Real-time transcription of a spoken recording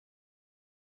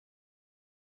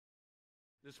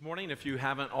This morning, if you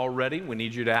haven't already, we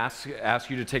need you to ask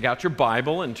you to take out your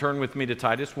Bible and turn with me to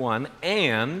Titus 1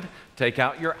 and take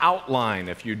out your outline.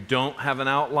 If you don't have an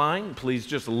outline, please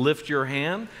just lift your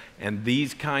hand and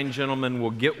these kind gentlemen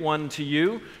will get one to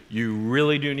you. You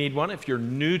really do need one. If you're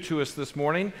new to us this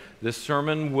morning, this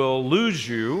sermon will lose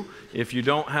you if you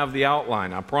don't have the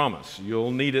outline, I promise.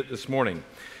 You'll need it this morning.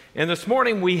 And this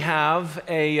morning we have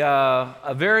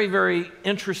a very, very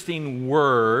interesting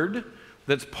word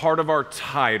that's part of our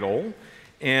title.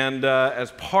 And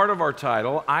as part of our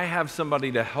title, I have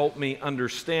somebody to help me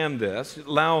understand this.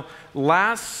 Now,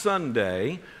 last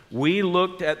Sunday, we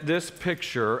looked at this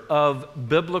picture of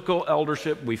biblical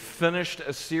eldership. We finished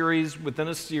a series within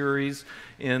a series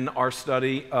in our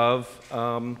study of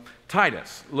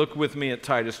Titus. Look with me at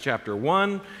Titus chapter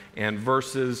 1 and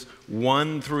verses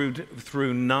 1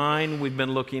 through 9. We've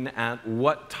been looking at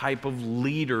what type of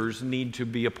leaders need to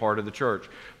be a part of the church.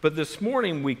 But this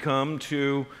morning we come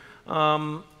to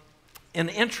an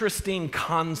interesting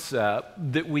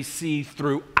concept that we see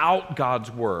throughout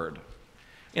God's Word.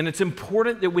 And it's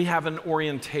important that we have an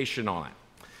orientation on it.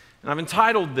 And I've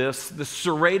entitled this, The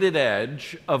Serrated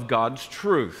Edge of God's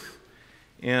Truth.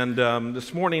 And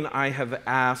this morning I have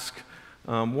asked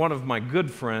one of my good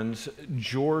friends,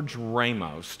 George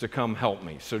Ramos, to come help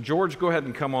me. So George, go ahead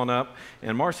and come on up.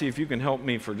 And Marcy, if you can help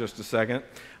me for just a second.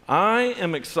 I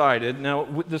am excited.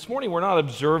 Now, this morning we're not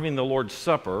observing the Lord's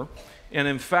Supper. And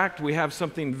in fact, we have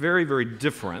something very, very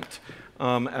different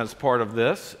as part of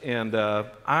this. And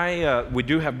we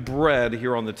do have bread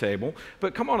here on the table.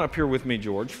 But come on up here with me,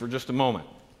 George, for just a moment.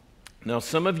 Now,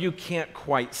 some of you can't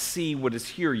quite see what is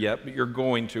here yet, but you're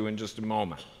going to in just a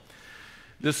moment.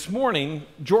 This morning,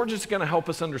 George is going to help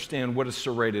us understand what a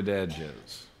serrated edge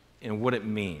is and what it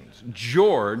means.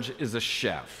 George is a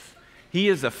chef. He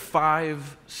is a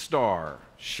 5-star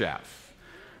chef.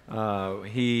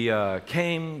 He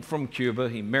came from Cuba.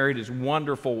 He married his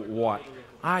wonderful wife.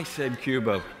 I said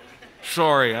Cuba.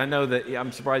 Sorry, I know that.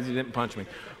 I'm surprised he didn't punch me.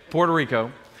 Puerto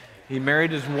Rico. He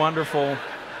married his wonderful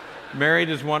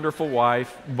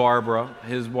wife, Barbara.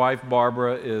 His wife,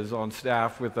 Barbara, is on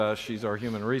staff with us. She's our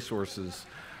human resources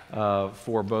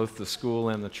for both the school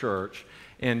and the church.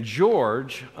 And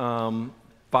George,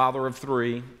 father of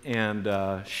 3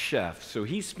 and chef. So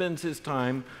he spends his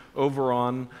time over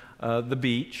on the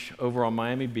beach, over on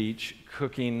Miami Beach,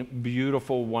 cooking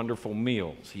beautiful, wonderful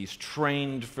meals. He's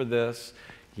trained for this.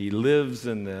 He lives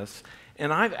in this.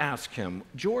 And I've asked him,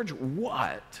 George,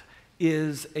 what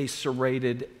is a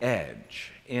serrated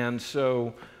edge? And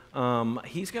so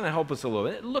he's going to help us a little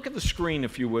bit. Look at the screen,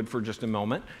 if you would, for just a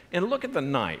moment, and look at the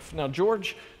knife. Now,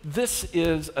 George, this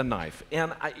is a knife,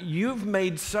 and you've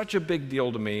made such a big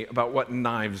deal to me about what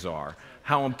knives are,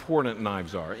 how important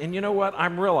knives are. And you know what?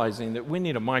 I'm realizing that we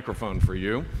need a microphone for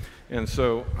you, and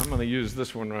so I'm going to use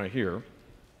this one right here.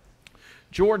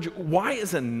 George, why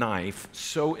is a knife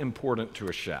so important to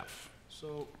a chef?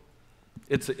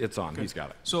 It's on. Okay. He's got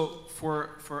it. So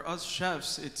for us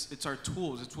chefs, it's our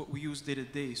tools. It's what we use day to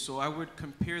day. So I would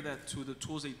compare that to the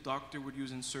tools a doctor would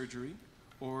use in surgery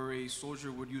or a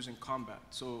soldier would use in combat.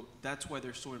 So that's why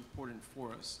they're so important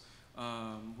for us.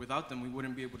 Without them, we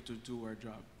wouldn't be able to do our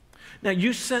job. Now,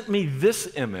 you sent me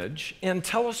this image, and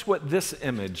tell us what this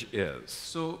image is.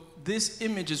 So this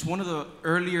image is one of the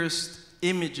earliest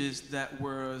images that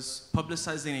was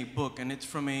publicized in a book, and it's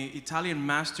from an Italian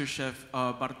master chef,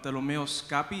 Bartolomeo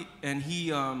Scapi, and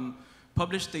he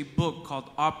published a book called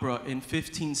Opera in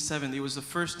 1570. It was the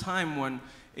first time when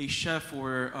a chef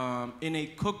or in a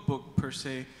cookbook per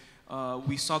se,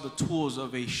 we saw the tools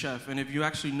of a chef. And if you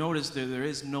actually notice there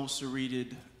is no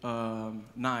serrated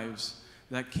knives.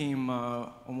 That came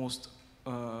almost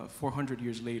 400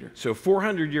 years later. So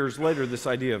 400 years later, this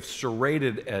idea of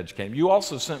serrated edge came. You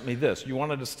also sent me this. You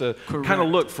wanted us to kind of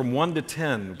look from 1 to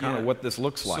 10, kind of what this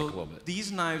looks like a little bit.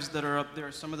 These knives that are up there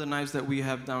are some of the knives that we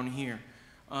have down here.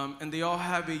 And they all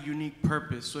have a unique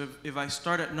purpose. So if I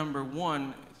start at number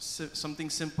 1, something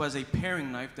simple as a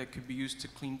paring knife that could be used to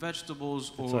clean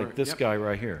vegetables. It's like this guy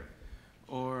right here.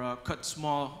 Or cut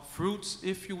small fruits,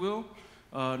 if you will.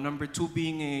 Number 2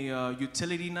 being a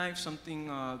utility knife, something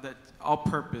that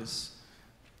all-purpose.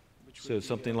 So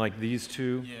something like these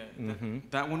two? Yeah,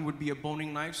 that one would be a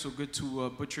boning knife, so good to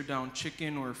butcher down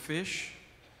chicken or fish.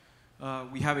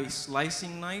 We have a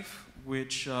slicing knife,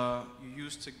 which you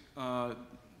use to,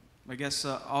 I guess,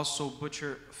 also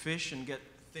butcher fish and get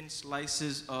thin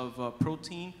slices of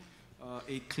protein.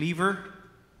 A cleaver.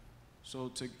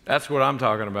 That's what I'm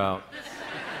talking about.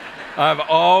 I've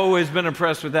always been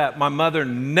impressed with that. My mother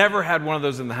never had one of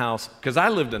those in the house because I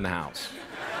lived in the house.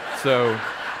 So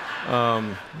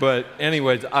But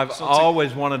anyways, I've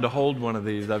always wanted to hold one of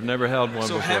these. I've never held one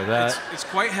before. It's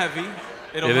quite heavy.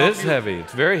 It is heavy.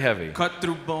 It's very heavy. Cut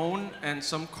through bone and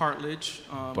some cartilage.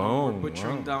 Bone. We're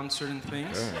butchering down certain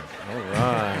things. Okay.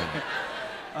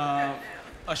 All right.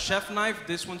 A chef knife,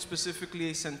 this one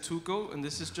specifically a Santuco, and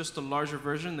this is just a larger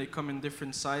version. They come in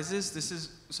different sizes. This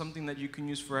is something that you can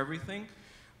use for everything.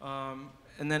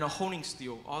 And then a honing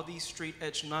steel. All these straight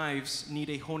edge knives need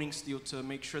a honing steel to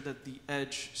make sure that the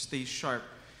edge stays sharp.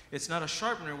 It's not a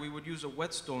sharpener. We would use a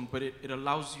whetstone, but it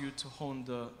allows you to hone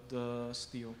the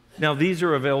steel. Now, these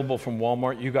are available from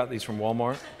Walmart. You got these from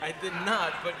Walmart? I did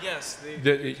not, but yes.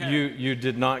 They can. You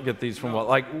did not get these from Walmart.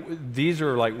 Like, these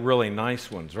are like really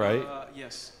nice ones, right?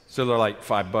 Yes. So they're like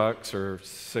 $5 or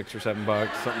 $6 or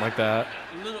 $7, something like that?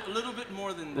 A little bit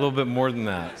more than that. A little bit more than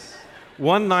that. Yes.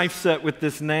 One knife set with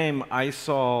this name, I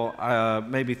saw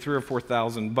maybe $3,000 or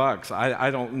 $4,000.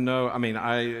 I don't know. I mean,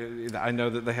 I know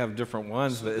that they have different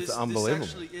ones, but it's unbelievable.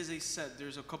 This actually is a set.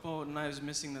 There's a couple of knives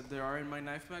missing that there are in my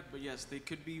knife bag, but yes, they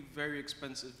could be very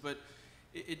expensive. But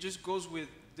it just goes with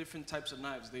different types of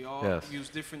knives. They all use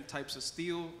different types of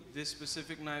steel. These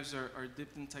specific knives are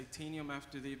dipped in titanium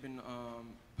after they've been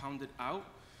pounded out,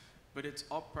 but it's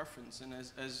all preference. And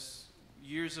as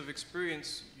years of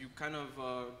experience, you kind of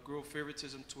grow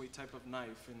favoritism to a type of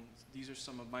knife, and these are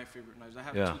some of my favorite knives. I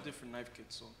have 2 different knife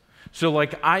kits. So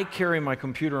like I carry my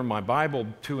computer and my Bible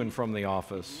to and from the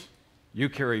office. You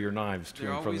carry your knives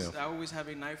to and from the office. I always have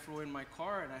a knife roll in my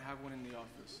car, and I have one in the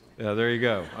office. So. Yeah, there you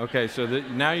go. Okay, so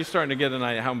now you're starting to get an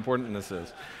idea how important this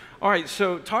is. All right,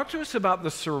 so talk to us about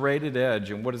the serrated edge,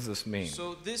 and what does this mean?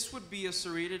 So this would be a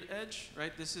serrated edge,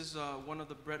 right? This is one of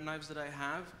the bread knives that I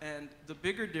have, and the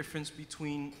bigger difference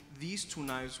between these 2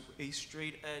 knives, a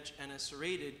straight edge and a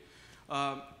serrated,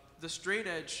 the straight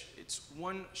edge, it's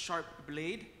one sharp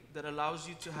blade that allows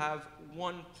you to have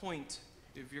one point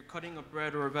if you're cutting a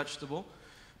bread or a vegetable,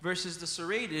 versus the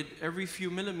serrated, every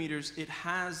few millimeters, it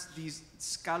has these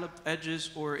scalloped edges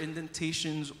or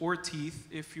indentations or teeth,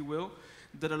 if you will,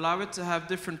 that allow it to have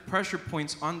different pressure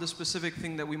points on the specific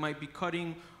thing that we might be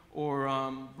cutting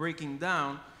or breaking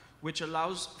down, which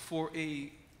allows for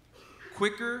a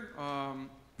quicker,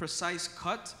 precise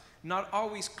cut, not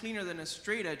always cleaner than a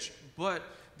straight edge, but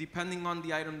depending on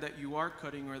the item that you are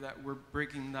cutting or that we're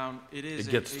breaking down, it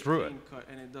gets through clean cut,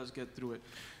 and it does get through it.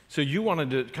 So you wanted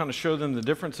to kind of show them the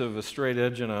difference of a straight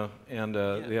edge and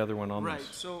the other one on this. Right,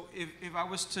 so if I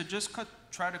was to just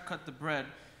try to cut the bread,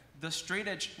 the straight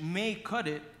edge may cut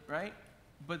it, right?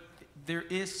 But there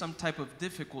is some type of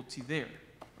difficulty there,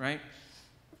 right?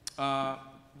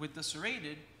 With the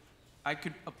serrated, I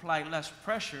could apply less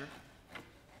pressure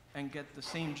and get the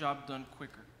same job done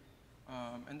quicker.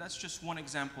 And that's just one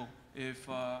example. If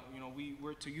we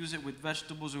were to use it with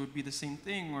vegetables, it would be the same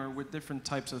thing, or with different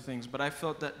types of things. But I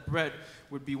felt that bread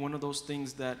would be one of those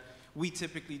things that we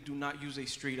typically do not use a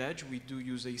straight edge. We do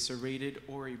use a serrated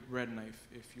or a bread knife,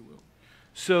 if you will.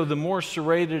 So the more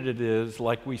serrated it is,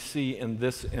 like we see in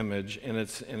this image, and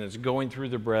it's going through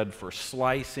the bread for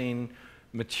slicing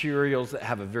materials that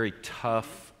have a very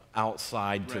tough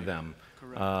outside to them.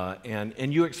 Correct.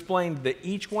 And you explained that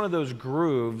each one of those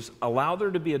grooves allow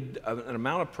there to be an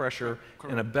amount of pressure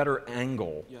and a better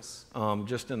angle,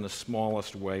 just in the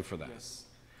smallest way for that. Yes.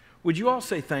 Would you all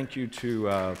say thank you to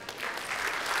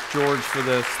George for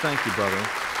this? Thank you, brother.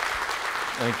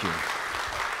 Thank you.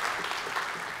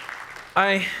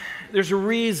 There's a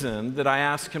reason that I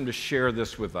asked him to share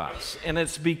this with us, and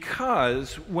it's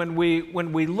because when we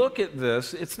look at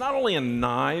this, it's not only in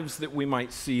knives that we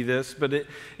might see this, but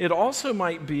it also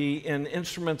might be in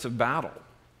instruments of battle.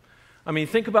 I mean,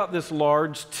 think about this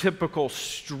large, typical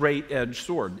straight-edged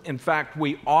sword. In fact,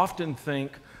 we often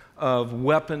think of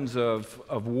weapons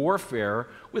of warfare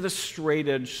with a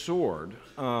straight-edged sword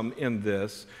in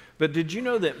this. But did you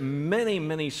know that many,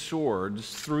 many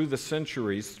swords through the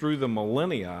centuries, through the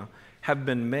millennia, have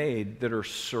been made that are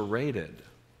serrated?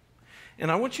 And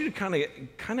I want you to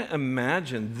kind of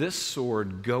imagine this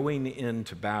sword going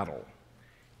into battle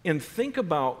and think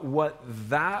about what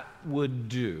that would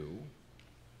do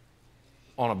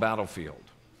on a battlefield.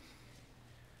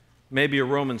 Maybe a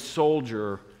Roman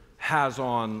soldier has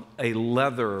on a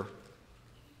leather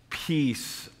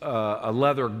piece, a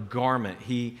leather garment.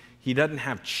 He doesn't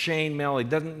have chainmail. He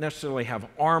doesn't necessarily have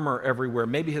armor everywhere.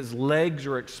 Maybe his legs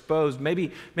are exposed.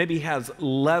 Maybe he has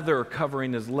leather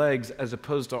covering his legs as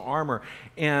opposed to armor.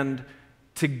 And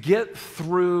to get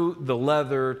through the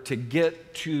leather, to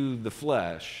get to the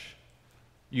flesh,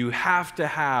 You have to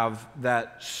have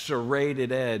that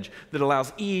serrated edge that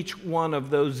allows each one of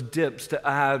those dips to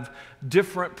have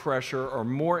different pressure or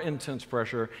more intense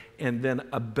pressure, and then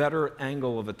a better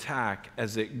angle of attack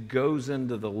as it goes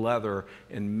into the leather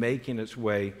and making its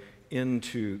way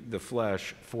into the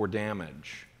flesh for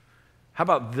damage. How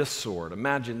about this sword?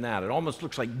 Imagine that. It almost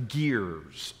looks like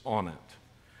gears on it.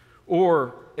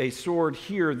 Or a sword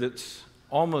here that's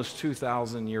almost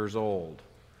 2,000 years old.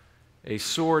 A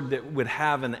sword that would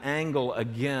have an angle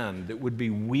again that would be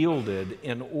wielded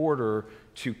in order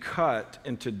to cut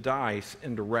and to dice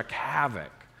and to wreak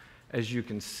havoc, as you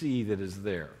can see that is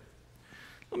there.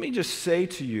 Let me just say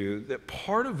to you that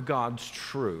part of God's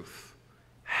truth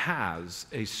has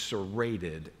a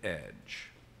serrated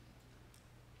edge.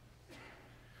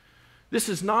 This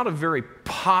is not a very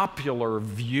popular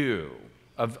view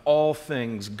of all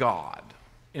things God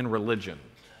in religion.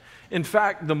 In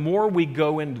fact, the more we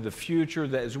go into the future,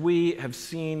 that as we have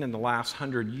seen in the last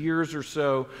 100 years or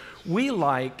so, we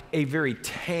like a very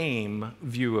tame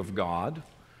view of God.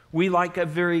 We like a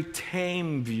very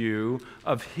tame view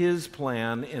of His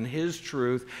plan and His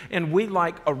truth, and we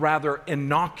like a rather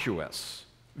innocuous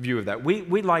view of that.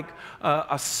 We like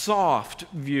a soft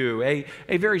view,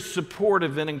 a very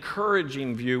supportive and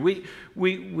encouraging view.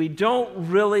 We don't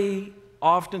really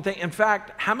often think, in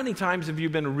fact, how many times have you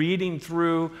been reading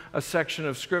through a section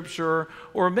of Scripture,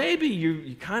 or maybe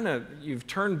you've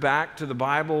turned back to the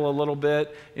Bible a little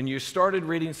bit and you started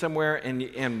reading somewhere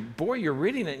and boy, you're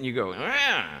reading it and you go,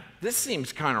 this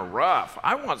seems kind of rough.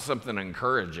 I want something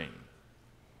encouraging.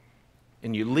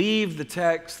 And you leave the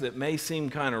text that may seem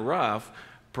kind of rough,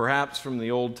 perhaps from the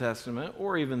Old Testament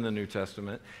or even the New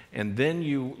Testament, and then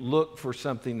you look for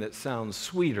something that sounds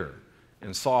sweeter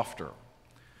and softer.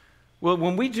 Well,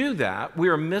 when we do that, we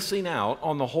are missing out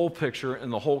on the whole picture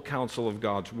and the whole counsel of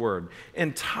God's Word.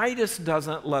 And Titus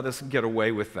doesn't let us get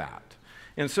away with that.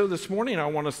 And so this morning, I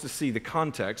want us to see the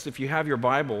context. If you have your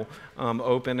Bible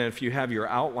open and if you have your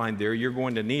outline there, you're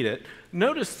going to need it.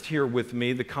 Notice here with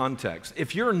me the context.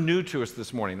 If you're new to us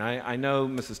this morning, I know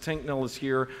Mrs. Tinknell is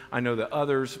here. I know that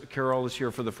others, Carol is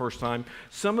here for the first time.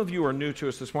 Some of you are new to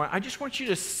us this morning. I just want you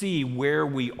to see where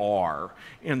we are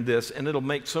in this, and it'll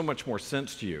make so much more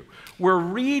sense to you. We're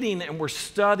reading and we're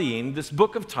studying this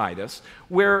book of Titus,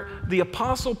 where the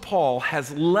Apostle Paul has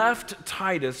left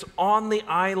Titus on the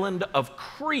island of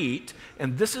Crete,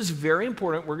 and this is very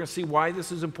important. We're going to see why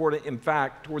this is important, in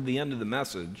fact, toward the end of the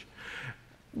message.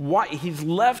 Why he's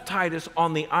left Titus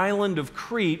on the island of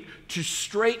Crete to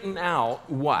straighten out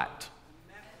what?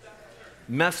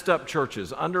 Messed up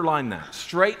churches. Underline that.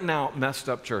 Straighten out messed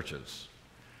up churches.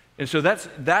 And so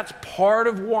that's part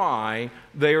of why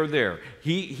they are there.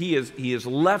 He has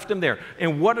left them there.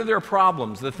 And what are their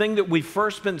problems? The thing that we've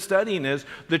first been studying is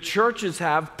the churches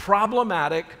have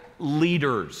problematic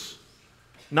leaders.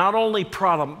 Not only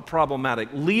problematic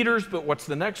leaders, but what's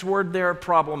the next word there?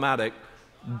 Problematic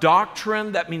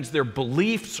doctrine. That means their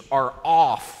beliefs are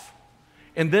off.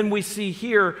 And then we see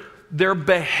here their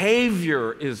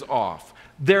behavior is off.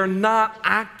 They're not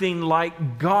acting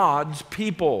like God's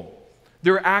people.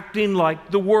 They're acting like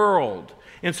the world.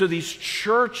 And so these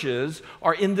churches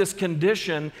are in this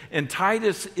condition, and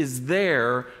Titus is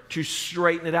there to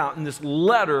straighten it out. And this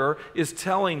letter is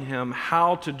telling him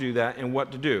how to do that and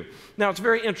what to do. Now, it's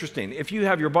very interesting. If you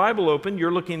have your Bible open,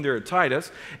 you're looking there at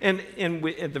Titus. And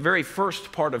at the very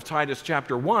first part of Titus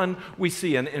chapter 1, we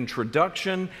see an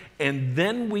introduction, and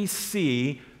then we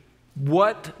see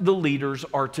what the leaders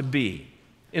are to be.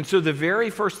 And so the very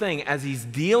first thing, as he's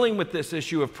dealing with this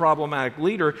issue of problematic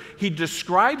leader, he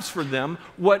describes for them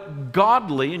what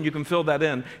godly, and you can fill that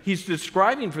in, he's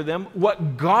describing for them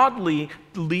what godly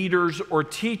leaders or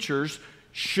teachers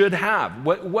should have,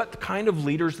 what kind of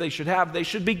leaders they should have. They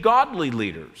should be godly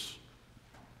leaders.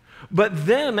 But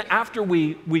then after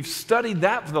we've studied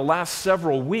that for the last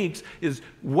several weeks, is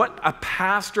what a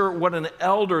pastor, what an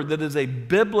elder that is a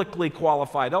biblically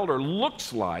qualified elder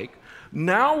looks like.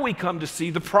 Now we come to see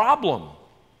the problem.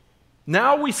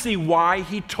 Now we see why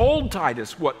he told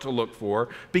Titus what to look for,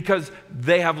 because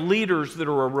they have leaders that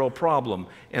are a real problem.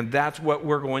 And that's what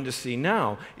we're going to see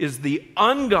now, is the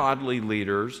ungodly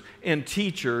leaders and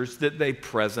teachers that they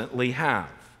presently have.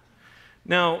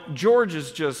 Now, George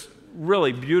has just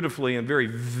really beautifully and very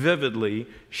vividly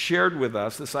shared with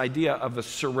us this idea of a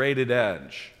serrated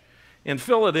edge. And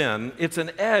fill it in, it's an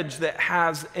edge that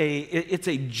has it's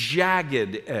a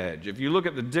jagged edge. If you look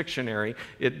at the dictionary,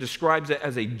 it describes it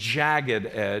as a jagged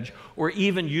edge, or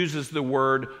even uses the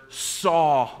word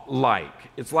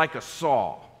saw-like. It's like a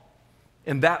saw.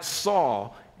 And that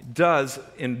saw does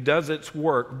its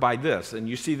work by this. And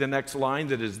you see the next line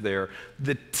that is there.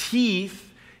 The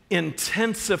teeth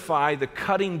intensify the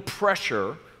cutting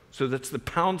pressure, so that's the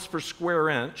pounds per square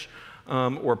inch,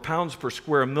 or pounds per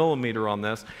square millimeter on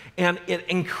this, and it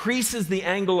increases the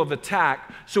angle of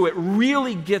attack, so it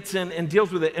really gets in and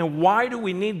deals with it. And why do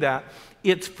we need that?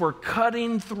 It's for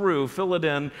cutting through, fill it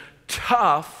in,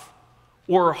 tough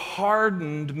or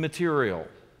hardened material.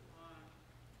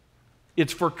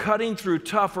 It's for cutting through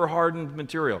tough or hardened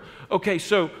material. Okay,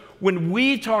 so when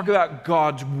we talk about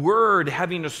God's word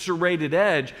having a serrated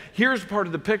edge, here's part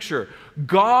of the picture.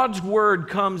 God's word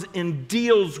comes and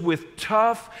deals with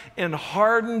tough and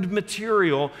hardened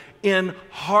material in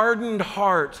hardened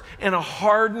hearts and a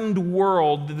hardened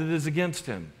world that is against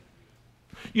him.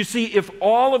 You see, if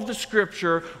all of the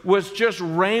scripture was just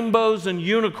rainbows and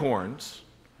unicorns,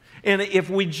 and if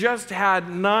we just had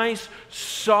nice,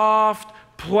 soft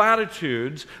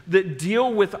platitudes that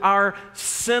deal with our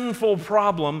sinful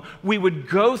problem, we would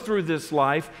go through this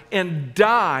life and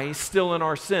die still in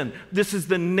our sin. This is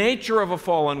the nature of a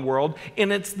fallen world,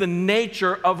 and it's the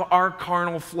nature of our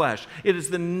carnal flesh. It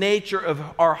is the nature of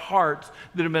our hearts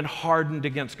that have been hardened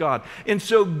against God. And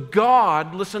so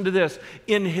God, listen to this,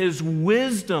 in his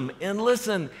wisdom, and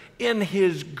listen, in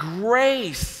his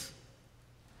grace,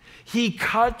 he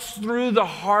cuts through the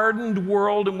hardened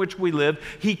world in which we live.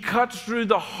 He cuts through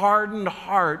the hardened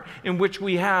heart in which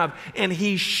we have. And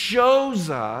he shows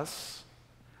us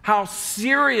how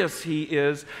serious he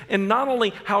is. And not only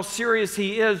how serious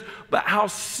he is, but how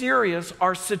serious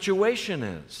our situation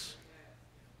is.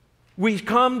 We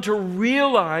come to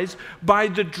realize by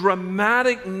the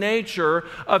dramatic nature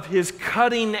of his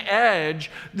cutting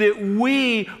edge that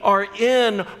we are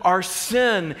in our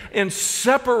sin and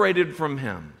separated from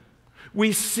him.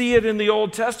 We see it in the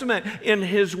Old Testament. In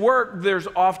his work, there's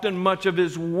often much of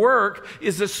his work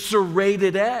is a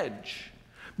serrated edge.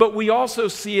 But we also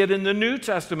see it in the New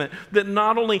Testament, that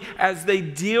not only as they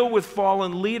deal with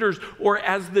fallen leaders or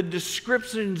as the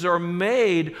descriptions are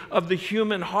made of the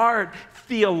human heart,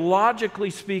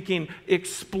 theologically speaking,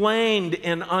 explained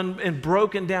and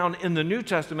broken down in the New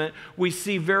Testament, we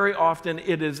see very often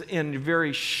it is in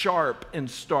very sharp and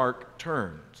stark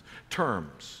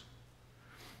terms.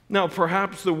 Now,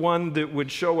 perhaps the one that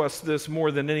would show us this more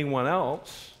than anyone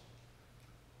else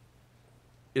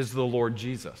is the Lord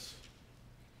Jesus.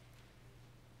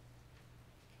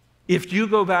 If you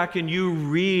go back and you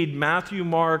read Matthew,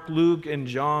 Mark, Luke, and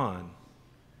John,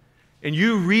 and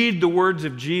you read the words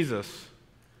of Jesus,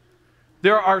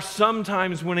 there are some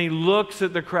times when he looks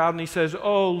at the crowd and he says,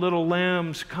 "Oh, little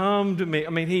lambs, come to me."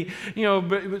 I mean, he,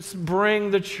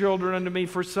 bring the children unto me,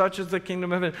 for such is the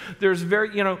kingdom of heaven. There's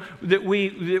that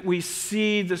we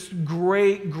see this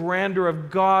great grandeur of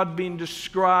God being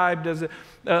described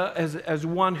as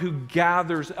one who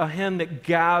gathers, a hen that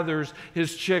gathers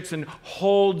his chicks and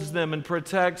holds them and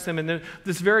protects them, and then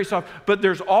this very soft. But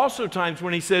there's also times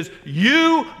when he says,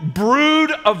 "You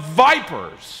brood of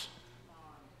vipers."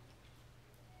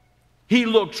 He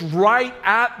looks right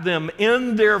at them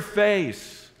in their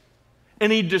face, and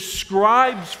he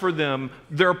describes for them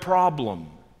their problem.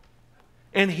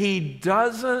 And he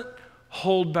doesn't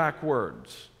hold back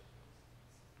words.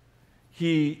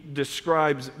 He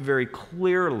describes very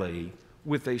clearly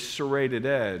with a serrated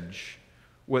edge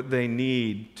what they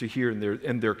need to hear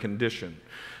in their condition.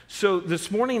 So this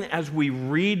morning, as we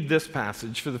read this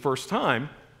passage for the first time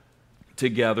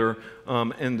together,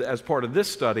 and as part of this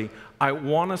study, I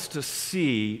want us to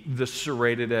see the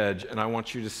serrated edge, and I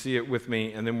want you to see it with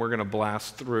me, and then we're going to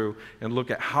blast through and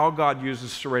look at how God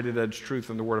uses serrated edge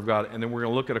truth in the Word of God, and then we're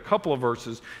going to look at a couple of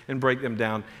verses and break them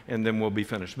down, and then we'll be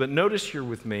finished. But notice here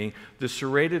with me the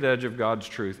serrated edge of God's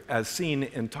truth as seen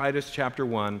in Titus chapter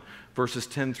 1, verses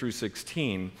 10 through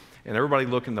 16, and everybody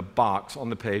look in the box on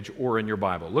the page or in your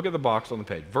Bible. Look at the box on the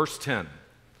page. Verse 10.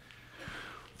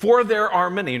 For there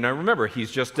are many, now remember, he's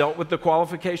just dealt with the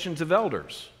qualifications of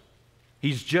elders.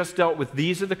 He's just dealt with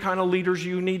these are the kind of leaders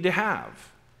you need to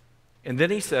have. And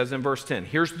then he says in verse 10,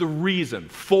 here's the reason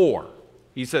for.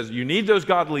 He says you need those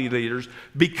godly leaders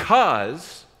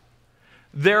because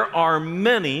there are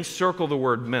many, circle the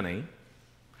word many,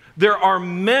 there are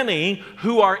many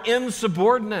who are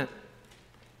insubordinate,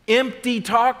 empty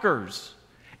talkers,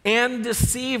 and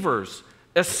deceivers,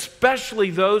 especially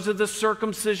those of the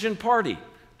circumcision party.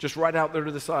 Just right out there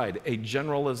to the side, a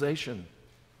generalization.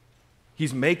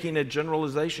 He's making a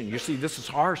generalization. You see, this is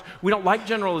harsh. We don't like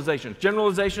generalizations.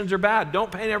 Generalizations are bad.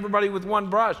 Don't paint everybody with one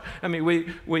brush. I mean,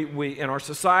 we in our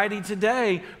society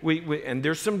today, and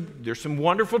there's some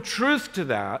wonderful truth to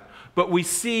that, but we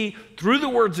see through the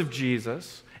words of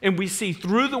Jesus, and we see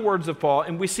through the words of Paul,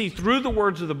 and we see through the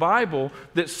words of the Bible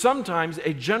that sometimes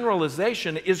a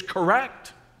generalization is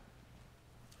correct.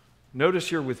 Notice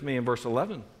here with me in verse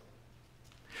 11.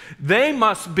 They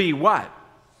must be what?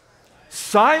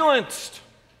 Silenced,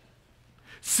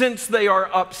 since they are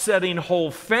upsetting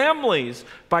whole families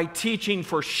by teaching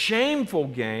for shameful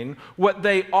gain what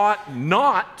they ought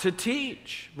not to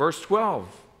teach. Verse 12.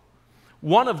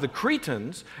 One of the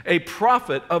Cretans, a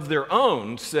prophet of their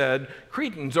own, said,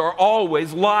 Cretans are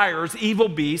always liars, evil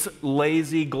beasts,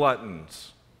 lazy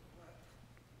gluttons.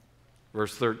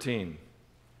 Verse 13.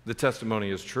 The testimony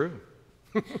is true.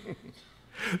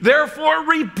 Therefore,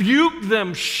 rebuke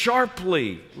them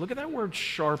sharply. Look at that word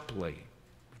sharply.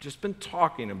 We've just been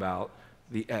talking about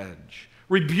the edge.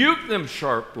 Rebuke them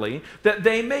sharply, that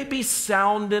they may be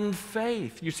sound in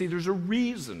faith. You see, there's a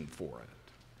reason for it.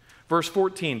 Verse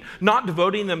 14, not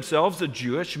devoting themselves to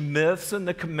Jewish myths and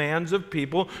the commands of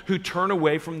people who turn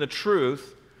away from the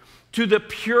truth. To the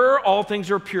pure, all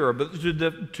things are pure, but to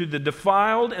the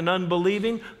defiled and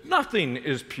unbelieving, nothing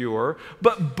is pure,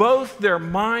 but both their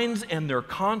minds and their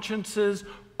consciences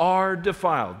are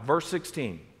defiled. Verse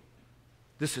 16,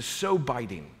 this is so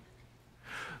biting.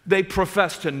 They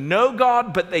profess to know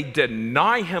God, but they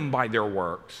deny Him by their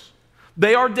works.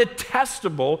 They are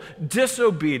detestable,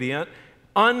 disobedient,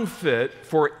 unfit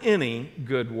for any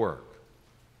good work.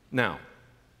 Now,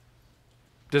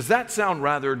 does that sound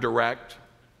rather direct?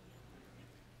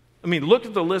 I mean, look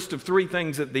at the list of 3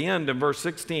 things at the end in verse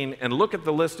 16 and look at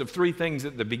the list of 3 things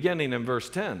at the beginning in verse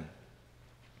 10.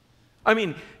 I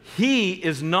mean, he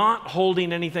is not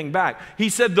holding anything back. He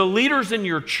said, the leaders in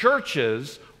your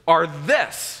churches are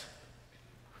this.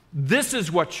 This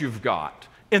is what you've got.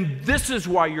 And this is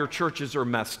why your churches are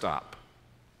messed up.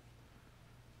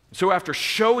 So after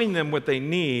showing them what they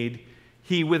need,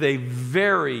 he, with a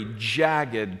very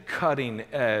jagged, cutting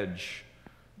edge,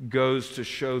 goes to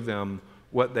show them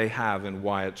what they have and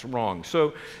why it's wrong.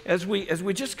 So as we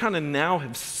just kind of now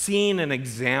have seen an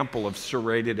example of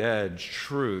serrated edge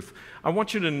truth, I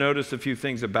want you to notice a few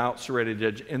things about serrated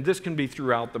edge, and this can be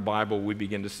throughout the Bible we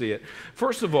begin to see it.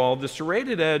 First of all, the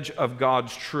serrated edge of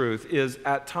God's truth is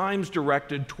at times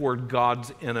directed toward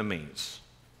God's enemies.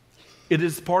 It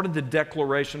is part of the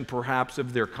declaration, perhaps,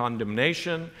 of their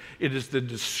condemnation. It is the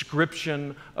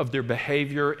description of their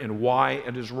behavior and why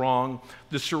it is wrong.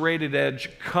 The serrated edge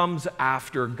comes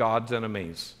after God's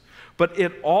enemies. But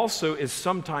it also is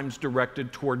sometimes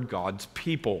directed toward God's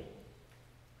people.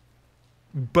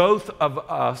 Both of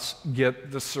us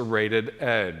get the serrated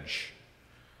edge.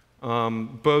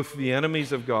 Both the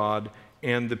enemies of God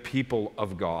and the people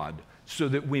of God, so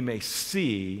that we may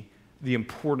see the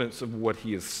importance of what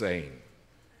he is saying.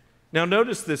 Now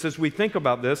notice this as we think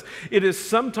about this. It is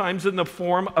sometimes in the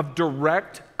form of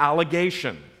direct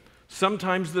allegation.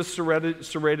 Sometimes the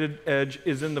serrated edge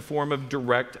is in the form of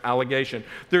direct allegation.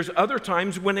 There's other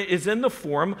times when it is in the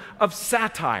form of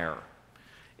satire.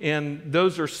 And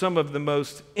those are some of the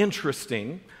most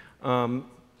interesting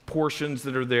portions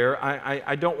that are there.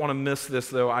 I don't want to miss this,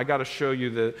 though. I got to show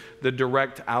you the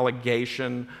direct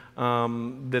allegation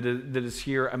that is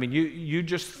here. I mean, you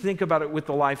just think about it with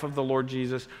the life of the Lord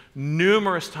Jesus.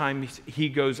 Numerous times he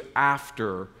goes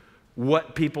after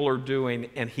what people are doing,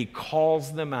 and he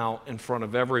calls them out in front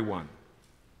of everyone.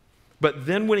 But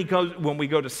then when we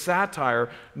go to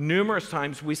satire, numerous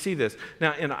times we see this.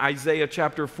 Now, in Isaiah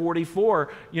chapter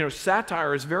 44,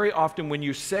 satire is very often when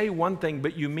you say one thing,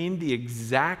 but you mean the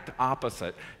exact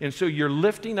opposite. And so you're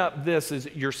lifting up this,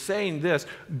 you're saying this,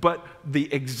 but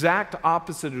the exact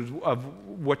opposite of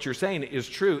what you're saying is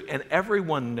true, and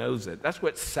everyone knows it. That's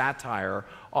what satire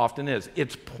often is.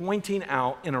 It's pointing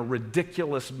out in a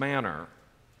ridiculous manner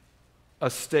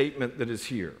a statement that is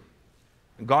here.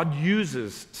 God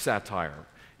uses satire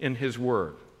in his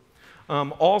word.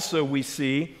 Also, we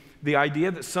see the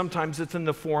idea that sometimes it's in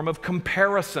the form of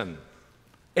comparison,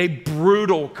 a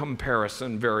brutal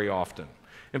comparison very often.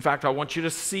 In fact, I want you to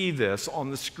see this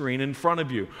on the screen in front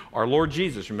of you. Our Lord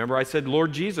Jesus, remember I said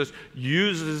Lord Jesus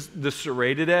uses the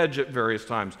serrated edge at various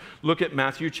times. Look at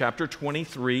Matthew chapter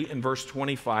 23 and verse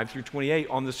 25 through 28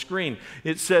 on the screen.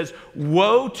 It says,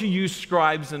 "Woe to you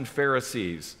scribes and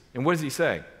Pharisees." And what does he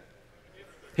say?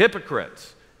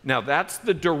 Hypocrites. Now that's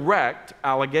the direct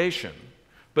allegation.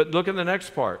 But look at the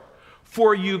next part.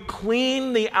 "For you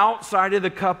clean the outside of the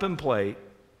cup and plate,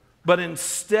 but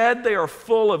instead they are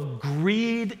full of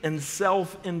greed and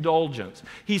self-indulgence."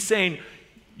 He's saying,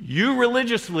 you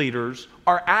religious leaders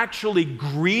are actually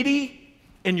greedy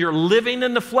and you're living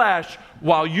in the flesh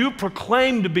while you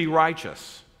proclaim to be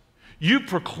righteous. You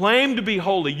proclaim to be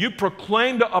holy. You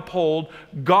proclaim to uphold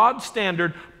God's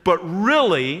standard, but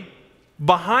really,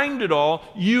 behind it all,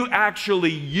 you actually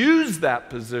use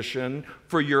that position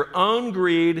for your own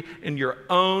greed and your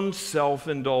own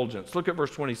self-indulgence. Look at verse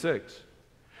 26.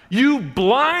 "You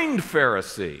blind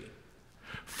Pharisee,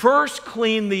 First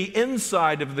clean the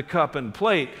inside of the cup and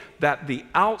plate, that the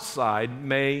outside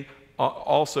may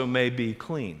also may be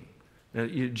clean. Now,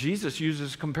 Jesus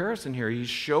uses comparison here. He's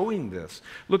showing this.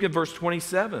 Look at verse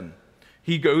 27.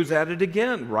 He goes at it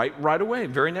again right away.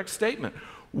 Very next statement.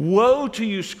 Woe to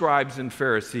you, scribes and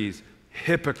Pharisees,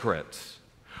 hypocrites!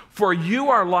 For you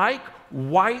are like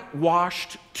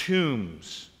whitewashed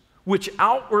tombs, which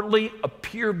outwardly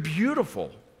appear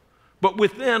beautiful, but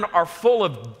within are full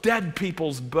of dead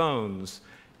people's bones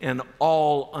and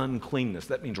all uncleanness.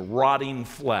 That means rotting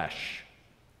flesh.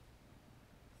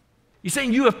 He's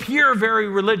saying you appear very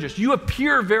religious. You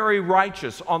appear very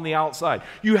righteous on the outside.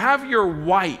 You have your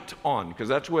white on, because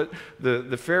that's what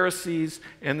the Pharisees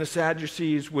and the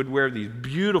Sadducees would wear, these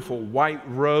beautiful white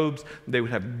robes. They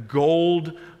would have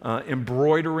gold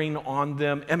embroidering on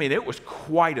them. I mean, it was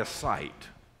quite a sight.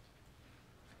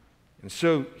 And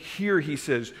so here he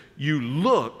says, you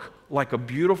look like a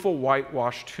beautiful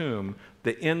whitewashed tomb.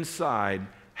 The inside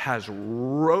has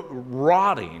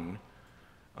rotting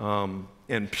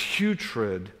and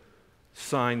putrid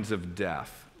signs of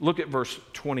death. Look at verse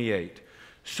 28.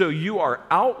 So you are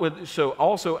outwardly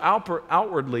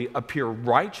appear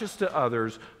righteous to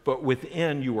others, but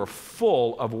within you are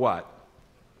full of what?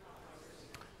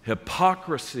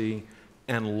 Hypocrisy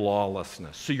and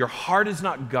lawlessness. So your heart is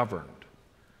not governed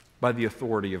by the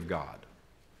authority of God.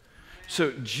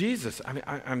 So Jesus, I mean,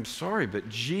 I'm sorry, but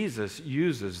Jesus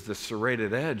uses the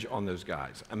serrated edge on those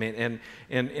guys. I mean,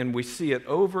 and we see it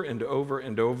over and over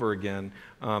and over again.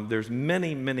 There's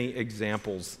many, many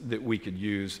examples that we could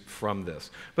use from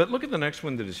this. But look at the next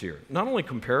one that is here. Not only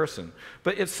comparison,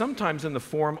 but it's sometimes in the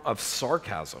form of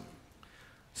sarcasm.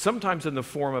 Sometimes in the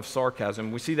form of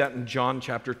sarcasm. We see that in John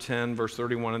chapter 10, verse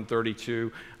 31 and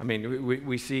 32. I mean,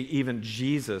 we see even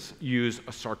Jesus use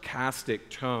a sarcastic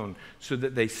tone so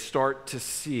that they start to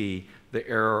see the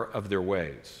error of their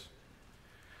ways.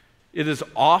 It is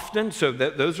often, so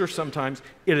that those are sometimes,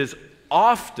 it is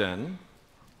often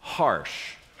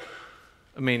harsh.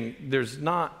 I mean, there's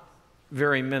not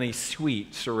very many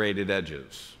sweet serrated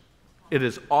edges. It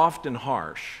is often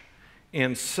harsh,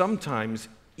 and sometimes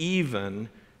even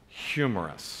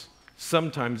humorous.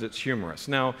 Sometimes it's humorous.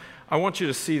 Now, I want you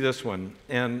to see this one.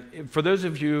 And for those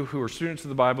of you who are students of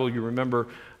the Bible, you remember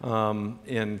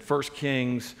in 1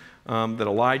 Kings that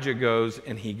Elijah goes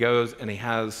and he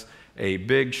has a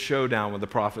big showdown with the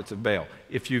prophets of Baal.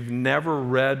 If you've never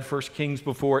read 1 Kings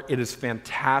before, it is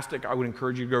fantastic. I would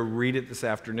encourage you to go read it this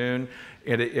afternoon.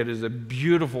 It is a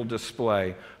beautiful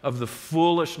display of the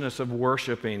foolishness of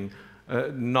worshiping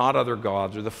not other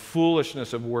gods, or the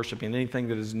foolishness of worshiping anything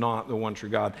that is not the one true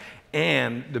God,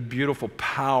 and the beautiful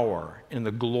power and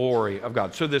the glory of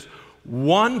God. So this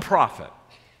one prophet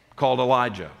called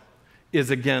Elijah is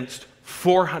against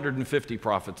 450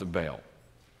 prophets of Baal.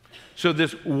 So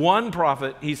this one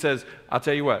prophet, he says, I'll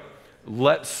tell you what,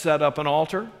 let's set up an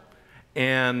altar,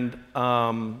 and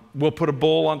we'll put a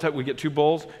bull on top. We get 2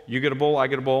 bulls. You get a bull, I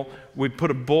get a bull. We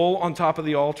put a bull on top of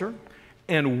the altar,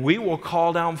 and we will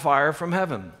call down fire from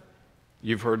heaven.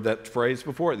 You've heard that phrase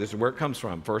before. This is where it comes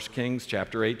from, 1 Kings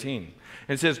chapter 18.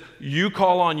 It says, you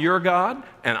call on your God,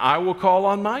 and I will call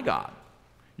on my God.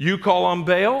 You call on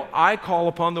Baal, I call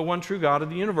upon the one true God of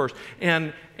the universe.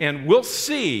 And we'll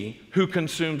see who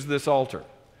consumes this altar.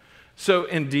 So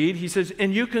indeed, he says,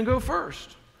 and you can go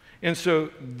first. And so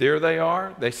there they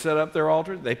are. They set up their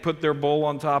altar. They put their bull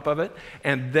on top of it.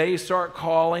 And they start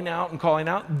calling out and calling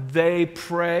out. They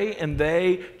pray and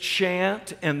they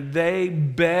chant and they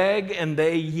beg and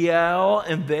they yell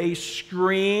and they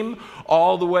scream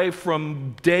all the way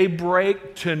from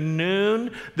daybreak to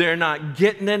noon. They're not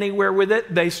getting anywhere with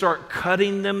it. They start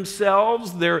cutting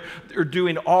themselves. They're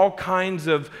doing all kinds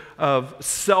of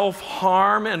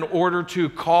self-harm in order to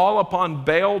call upon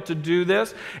Baal to do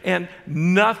this. And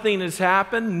nothing has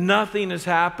happened, nothing has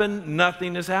happened,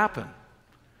 nothing has happened.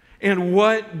 And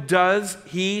what does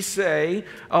he say?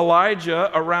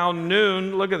 Elijah, around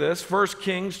noon, look at this, 1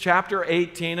 Kings chapter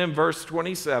 18 and verse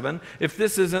 27. If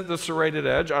this isn't the serrated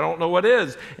edge, I don't know what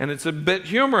is. And it's a bit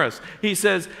humorous. He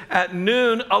says, at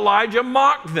noon, Elijah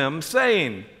mocked them,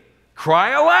 saying,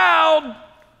 cry aloud,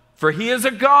 for he is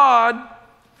a God.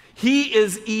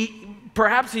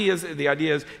 The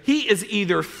idea is he is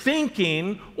either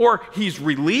thinking, or he's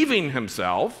relieving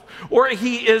himself, or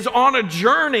he is on a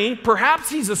journey. Perhaps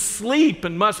he's asleep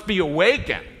and must be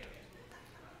awakened.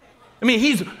 I mean,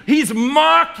 he's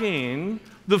mocking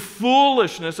the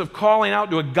foolishness of calling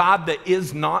out to a God that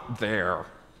is not there.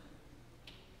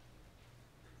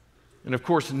 And of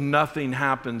course, nothing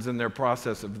happens in their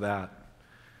process of that.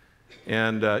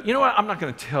 And you know what? I'm not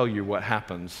going to tell you what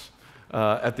happens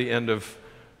at the end of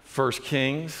 1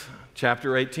 Kings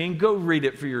chapter 18. Go read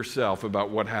it for yourself about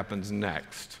what happens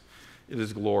next. It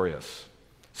is glorious.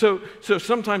 So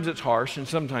sometimes it's harsh and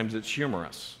sometimes it's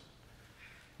humorous.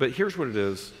 But here's what it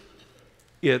is.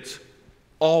 It's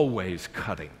always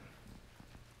cutting.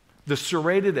 The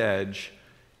serrated edge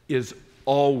is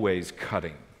always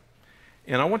cutting.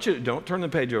 And I want you to, don't turn the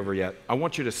page over yet. I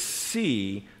want you to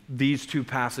see these two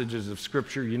passages of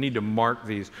Scripture. You need to mark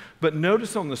these. But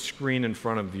notice on the screen in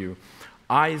front of you,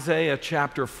 Isaiah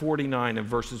chapter 49 and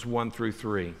verses 1 through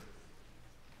 3.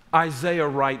 Isaiah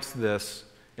writes this,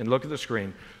 and look at the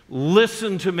screen.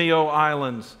 Listen to me, O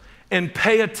islands, and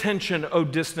pay attention, O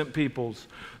distant peoples.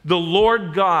 The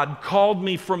Lord God called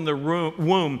me from the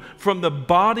womb, from the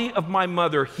body of my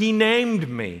mother. He named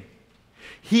me.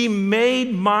 He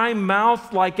made my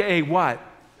mouth like a what?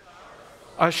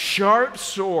 A sharp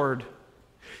sword.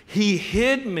 He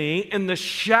hid me in the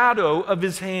shadow of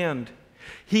his hand.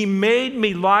 He made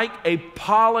me like a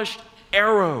polished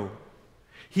arrow.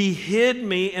 He hid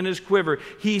me in his quiver.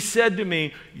 He said to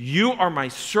me, you are my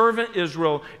servant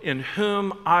Israel, in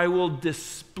whom I will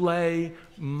display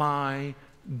my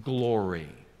glory.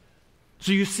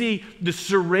 So you see, the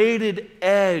serrated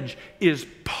edge is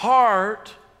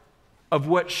part of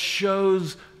what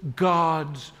shows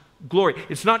God's glory.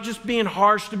 It's not just being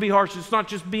harsh to be harsh. It's not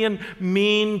just being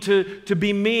mean to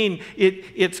be mean.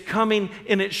 It's coming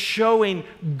and it's showing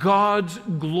God's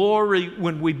glory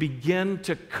when we begin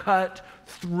to cut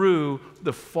through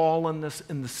the fallenness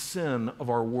and the sin of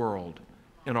our world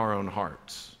in our own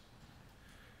hearts.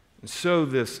 And so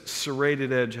this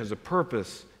serrated edge has a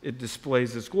purpose. It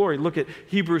displays its glory. Look at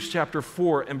Hebrews chapter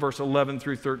 4 and verse 11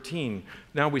 through 13.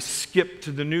 Now we skip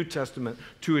to the New Testament,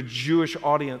 to a Jewish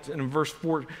audience. And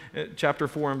in chapter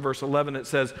 4 and verse 11 it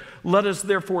says, let us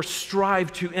therefore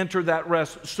strive to enter that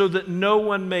rest so that no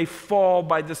one may fall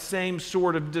by the same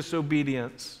sort of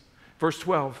disobedience. Verse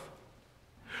 12.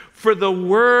 For the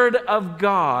word of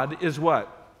God is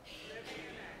what?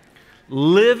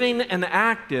 Living and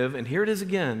active, and here it is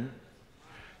again,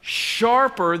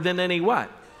 sharper than any what?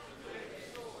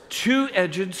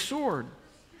 Two-edged sword,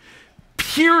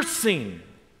 piercing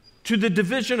to the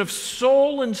division of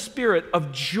soul and spirit,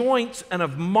 of joints and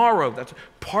of marrow, that's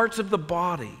parts of the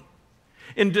body,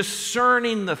 and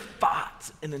discerning the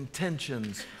thoughts and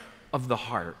intentions of the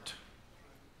heart.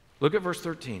 Look at verse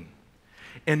 13.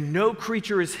 And no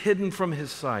creature is hidden from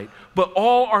his sight, but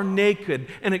all are naked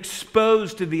and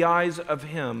exposed to the eyes of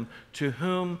him to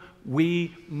whom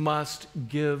we must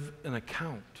give an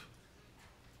account.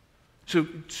 So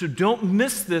don't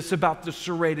miss this about the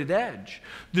serrated edge.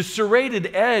 The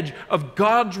serrated edge of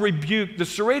God's rebuke, the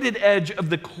serrated edge of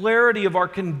the clarity of our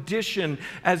condition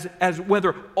as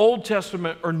whether Old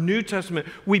Testament or New Testament,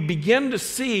 we begin to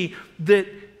see that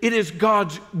it is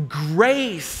God's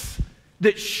grace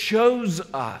that shows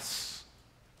us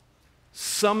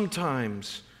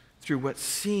sometimes through what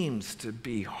seems to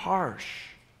be harsh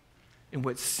and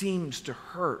what seems to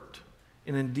hurt,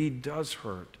 and indeed does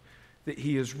hurt, that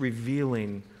he is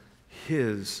revealing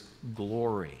his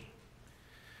glory.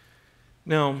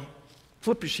 Now,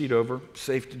 flip your sheet over.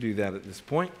 Safe to do that at this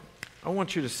point. I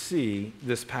want you to see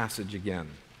this passage again.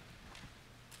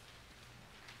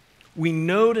 We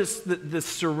notice that the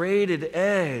serrated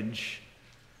edge,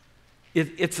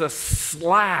 it's a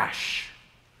slash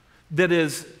that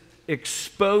is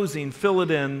exposing, fill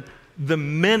it in, the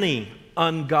many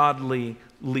ungodly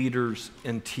leaders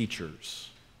and teachers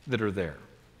that are there.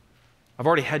 I've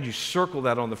already had you circle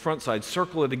that on the front side.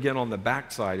 Circle it again on the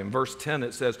back side. In verse 10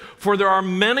 it says, for there are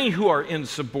many who are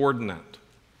insubordinate,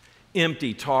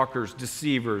 empty talkers,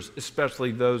 deceivers,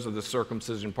 especially those of the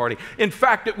circumcision party. In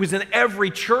fact, it was in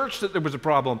every church that there was a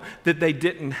problem, that they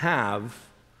didn't have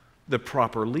the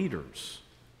proper leaders.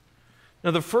 Now,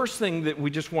 the first thing that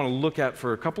we just want to look at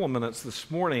for a couple of minutes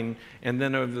this morning, and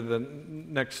then over the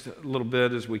next little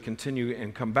bit as we continue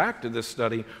and come back to this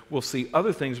study, we'll see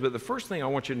other things. But the first thing I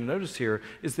want you to notice here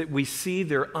is that we see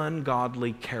their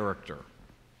ungodly character.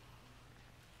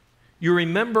 You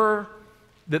remember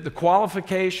that the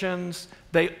qualifications,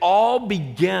 they all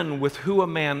begin with who a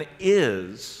man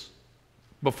is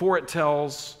before it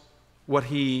tells what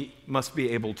he must be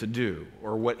able to do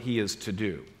or what he is to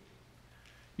do.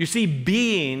 You see,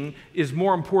 being is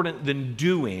more important than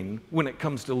doing when it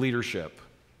comes to leadership.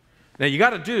 Now, you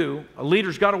got to do, a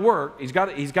leader's got to work, he's got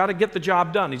to get the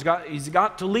job done, he's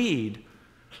got to lead,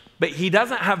 but he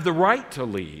doesn't have the right to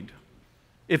lead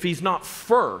if he's not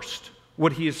first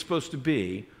what he is supposed to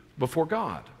be before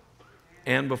God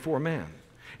and before man.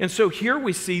 And so here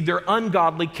we see their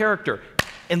ungodly character.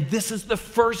 And this is the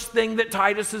first thing that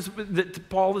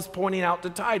Paul is pointing out to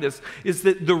Titus, is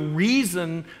that the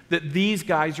reason that these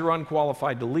guys are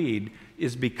unqualified to lead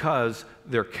is because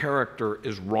their character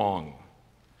is wrong.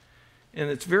 And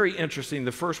it's very interesting.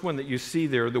 The first one that you see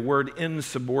there, the word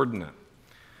insubordinate.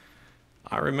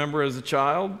 I remember as a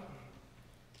child,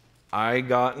 I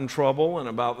got in trouble in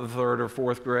about the 3rd or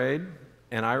 4th grade,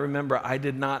 and I remember I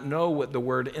did not know what the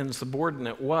word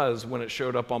insubordinate was when it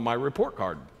showed up on my report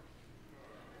card.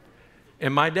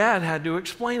 And my dad had to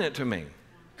explain it to me.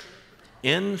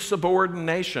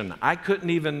 Insubordination. I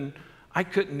couldn't even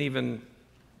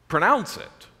pronounce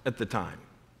it at the time.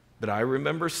 But I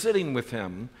remember sitting with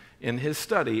him in his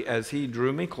study as he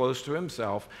drew me close to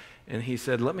himself, and he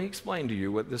said, "Let me explain to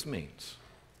you what this means."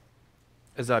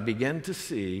 As I began to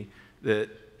see that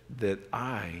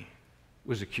I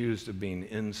was accused of being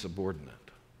insubordinate.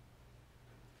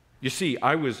 You see,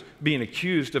 I was being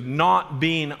accused of not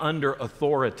being under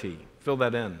authority. Fill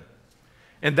that in.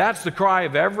 And that's the cry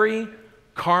of every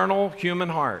carnal human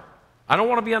heart. I don't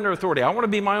want to be under authority. I want to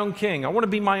be my own king. I want to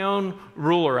be my own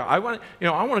ruler. I want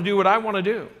to do what I want to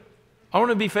do. I want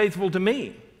to be faithful to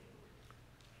me.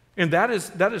 And that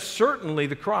is certainly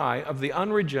the cry of the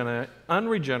unregenerate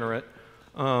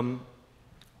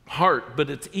heart.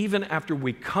 But it's even after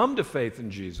we come to faith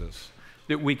in Jesus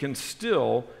that we can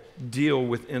still deal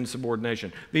with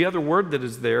insubordination. The other word that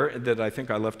is there that I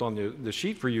think I left on the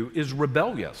sheet for you is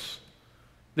rebellious.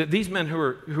 That these men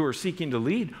who are seeking to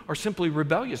lead are simply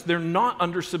rebellious. They're not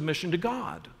under submission to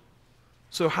God.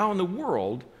 So how in the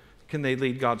world can they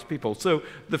lead God's people? So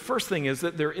the first thing is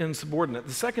that they're insubordinate.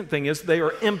 The second thing is they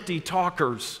are empty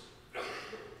talkers.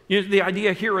 You know, the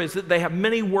idea here is that they have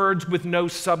many words with no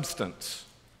substance.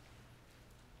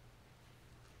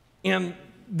 And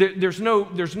there's no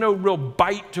real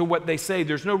bite to what they say.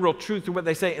 There's no real truth to what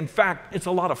they say. In fact, it's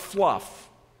a lot of fluff.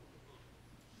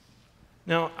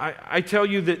 Now, I tell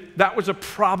you that was a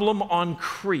problem on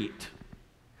Crete.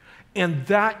 And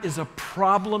that is a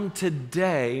problem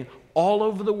today all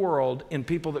over the world in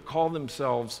people that call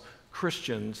themselves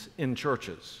Christians in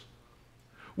churches.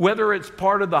 Whether it's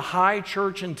part of the high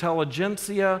church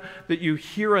intelligentsia, that you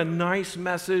hear a nice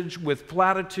message with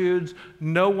platitudes,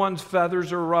 no one's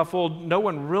feathers are ruffled, no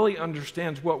one really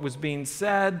understands what was being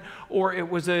said, or it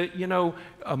was a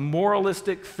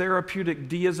moralistic therapeutic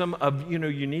deism of, you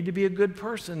need to be a good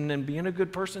person, and being a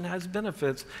good person has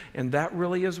benefits, and that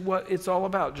really is what it's all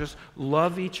about. Just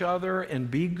love each other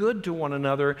and be good to one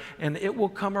another, and it will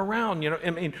come around.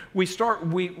 We start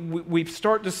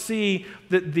to see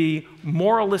that the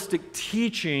moralistic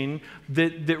teaching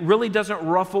that really doesn't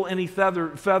ruffle any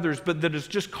feathers, but that is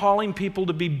just calling people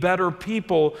to be better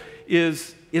people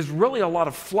is really a lot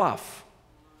of fluff.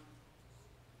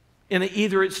 And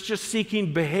either it's just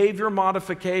seeking behavior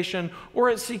modification or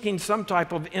it's seeking some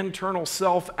type of internal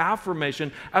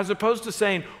self-affirmation, as opposed to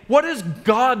saying, what does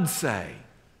God say?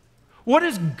 What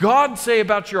does God say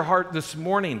about your heart this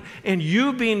morning and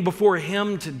you being before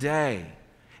Him today?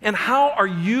 And how are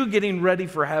you getting ready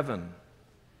for heaven?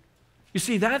 You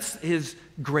see, that's His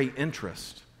great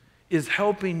interest, is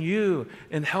helping you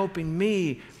and helping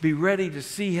me be ready to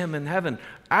see Him in heaven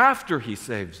after He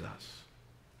saves us.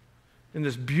 In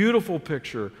this beautiful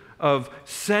picture of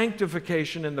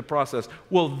sanctification in the process.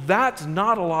 Well, that's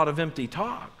not a lot of empty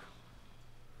talk.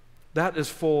 That is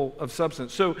full of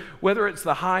substance. So whether it's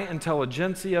the high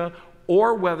intelligentsia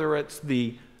or whether it's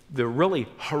the really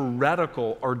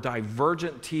heretical or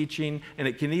divergent teaching, and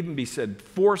it can even be said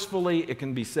forcefully, it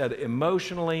can be said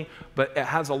emotionally, but it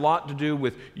has a lot to do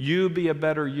with you be a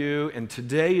better you, and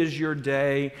today is your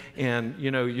day, and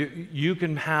you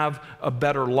can have a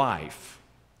better life.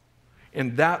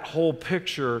 And that whole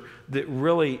picture that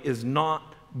really is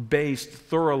not based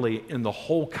thoroughly in the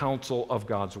whole counsel of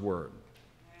God's Word.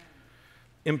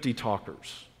 Empty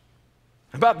talkers.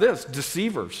 How about this?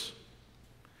 Deceivers.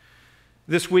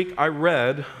 This week I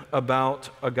read about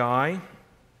a guy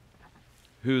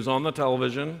who's on the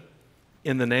television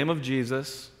in the name of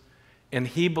Jesus, and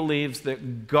he believes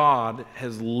that God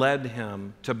has led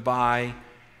him to buy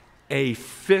a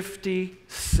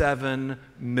 $57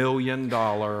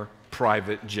 million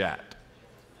private jet.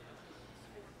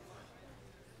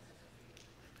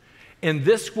 And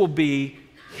this will be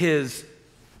his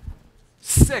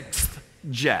 6th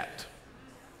jet.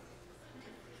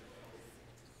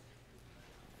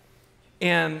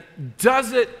 And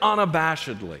does it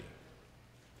unabashedly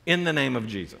in the name of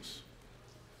Jesus.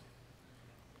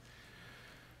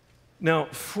 Now,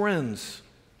 friends,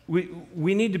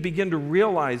 we need to begin to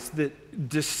realize that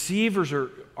deceivers are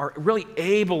really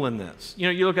able in this.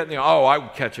 You look at it and I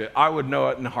would catch it. I would know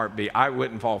it in a heartbeat. I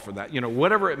wouldn't fall for that.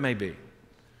 Whatever it may be.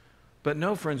 But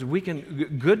no, friends,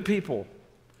 good people,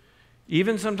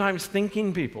 even sometimes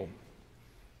thinking people,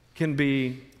 can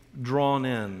be drawn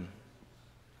in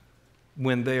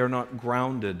when they are not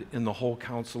grounded in the whole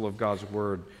counsel of God's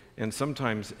word, and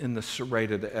sometimes in the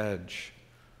serrated edge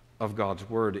of God's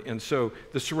word. And so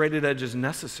the serrated edge is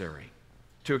necessary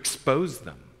to expose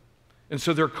them. And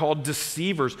so they're called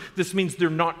deceivers. This means they're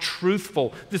not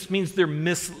truthful. This means they're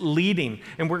misleading.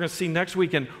 And we're going to see next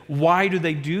weekend, why do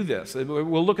they do this?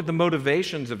 We'll look at the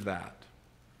motivations of that.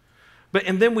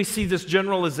 And then we see this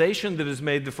generalization that is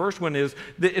made. The first one is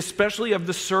that especially of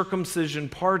the circumcision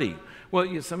party.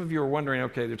 Well, some of you are wondering,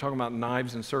 okay, they're talking about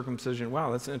knives and circumcision.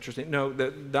 Wow, that's interesting. No,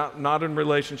 not in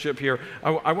relationship here.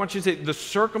 I want you to say the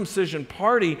circumcision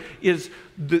party is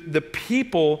the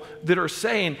people that are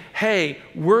saying, hey,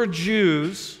 we're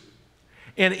Jews,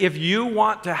 and if you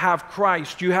want to have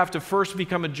Christ, you have to first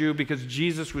become a Jew because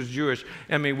Jesus was Jewish.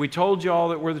 I mean, we told you all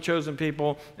that we're the chosen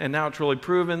people, and now it's really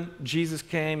proven. Jesus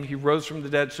came, he rose from the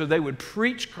dead. So they would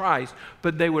preach Christ,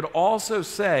 but they would also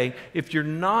say, if you're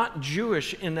not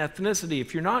Jewish in ethnicity,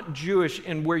 if you're not Jewish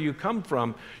in where you come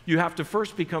from, you have to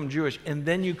first become Jewish, and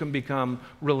then you can become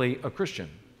really a Christian.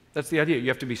 That's the idea. You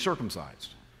have to be circumcised.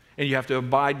 And you have to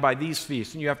abide by these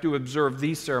feasts, and you have to observe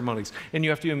these ceremonies, and you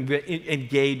have to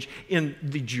engage in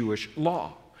the Jewish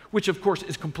law, which of course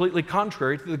is completely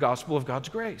contrary to the gospel of God's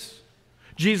grace.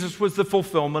 Jesus was the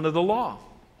fulfillment of the law.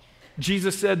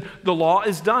 Jesus said, the law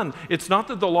is done. It's not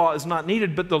that the law is not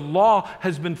needed, but the law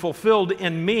has been fulfilled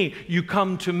in me. You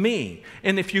come to me.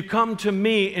 And if you come to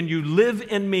me and you live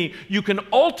in me, you can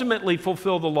ultimately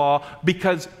fulfill the law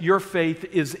because your faith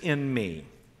is in me.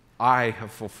 I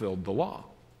have fulfilled the law.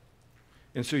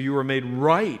 And so you are made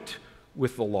right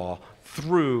with the law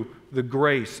through the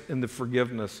grace and the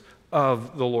forgiveness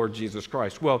of the Lord Jesus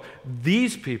Christ. Well,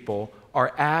 these people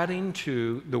are adding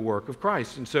to the work of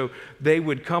Christ. And so they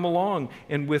would come along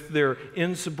and with their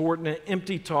insubordinate,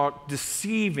 empty talk,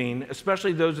 deceiving,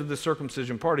 especially those of the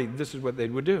circumcision party, this is what they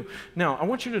would do. Now, I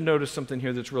want you to notice something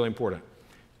here that's really important.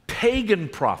 Pagan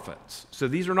prophets, so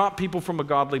these are not people from a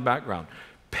godly background.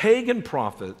 Pagan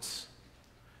prophets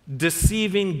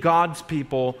deceiving God's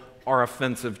people are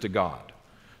offensive to God.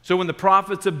 So when the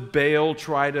prophets of Baal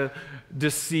try to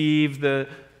deceive the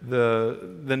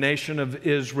nation of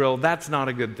Israel, that's not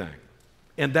a good thing.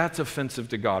 And that's offensive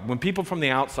to God. When people from the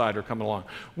outside are coming along,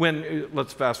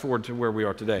 let's fast forward to where we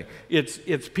are today.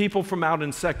 It's people from out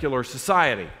in secular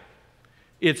society.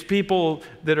 It's people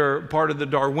that are part of the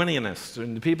Darwinianists,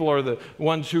 and the people are the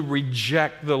ones who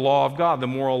reject the law of God, the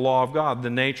moral law of God, the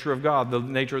nature of God, the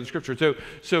nature of the Scripture.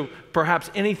 So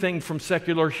perhaps anything from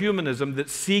secular humanism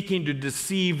that's seeking to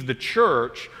deceive the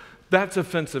church, that's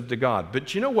offensive to God.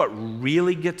 But you know what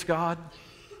really gets God?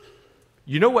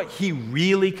 You know what he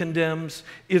really condemns?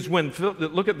 Is when,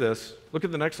 look at this, look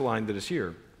at the next line that is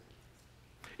here.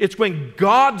 It's when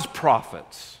God's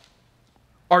prophets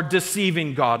are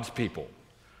deceiving God's people.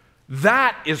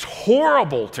 That is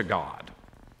horrible to God.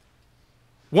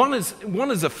 One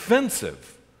is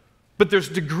offensive, but there's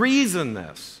degrees in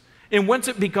this. And once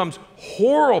it becomes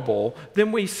horrible,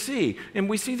 then we see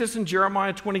this in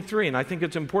Jeremiah 23, and I think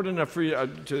it's important enough for you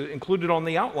to include it on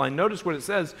the outline. Notice what it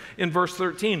says in verse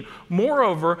 13.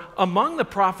 Moreover, among the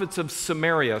prophets of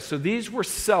Samaria, so these were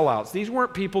sellouts. These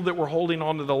weren't people that were holding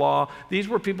on to the law. These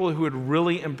were people who had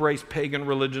really embraced pagan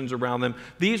religions around them.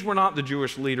 These were not the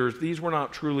Jewish leaders. These were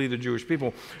not truly the Jewish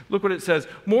people. Look what it says.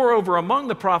 Moreover, among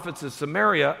the prophets of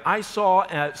Samaria, I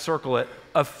saw, circle it,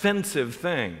 offensive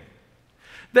thing.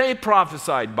 They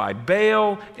prophesied by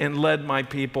Baal and led my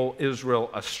people Israel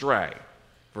astray.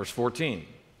 Verse 14.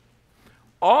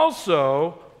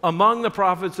 Also, among the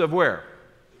prophets of where?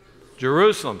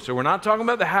 Jerusalem. So we're not talking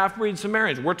about the half-breed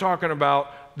Samaritans. We're talking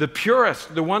about the purists,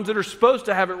 the ones that are supposed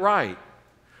to have it right.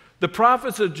 The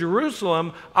prophets of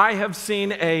Jerusalem, I have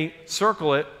seen a,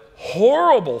 circle it,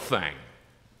 horrible thing.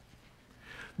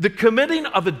 The committing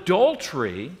of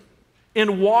adultery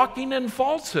in walking in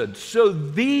falsehood. So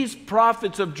these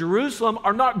prophets of Jerusalem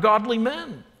are not godly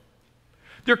men.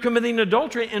 They're committing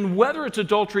adultery, and whether it's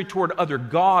adultery toward other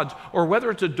gods or whether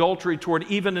it's adultery toward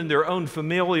even in their own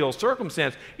familial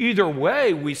circumstance, either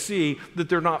way we see that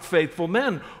they're not faithful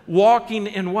men. Walking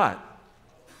in what?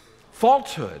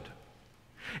 Falsehood.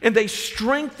 And they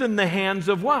strengthen the hands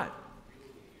of what?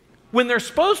 When they're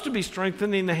supposed to be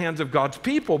strengthening the hands of God's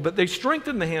people, but they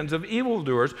strengthen the hands of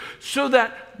evildoers so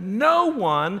that no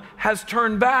one has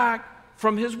turned back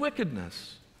from his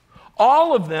wickedness.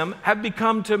 All of them have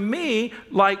become to me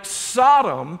like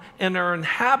Sodom and her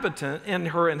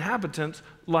inhabitants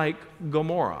like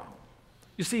Gomorrah.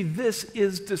 You see, this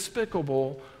is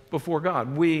despicable before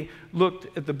God. We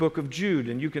looked at the book of Jude,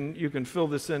 and you can fill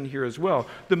this in here as well.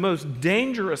 The most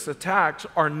dangerous attacks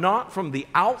are not from the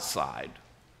outside,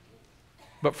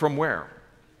 but from where?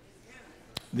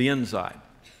 The inside.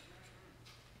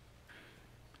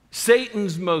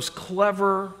 Satan's most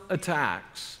clever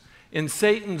attacks in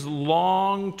Satan's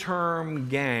long-term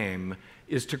game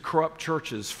is to corrupt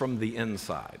churches from the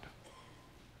inside,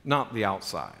 not the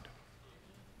outside.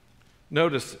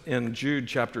 Notice in Jude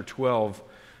chapter 12,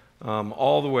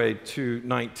 all the way to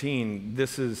 19,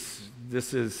 this is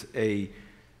an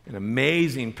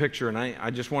amazing picture, and I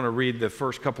just want to read the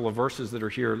first couple of verses that are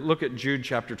here. Look at Jude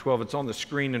chapter 12. It's on the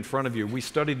screen in front of you. We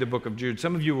studied the book of Jude.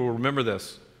 Some of you will remember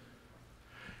this.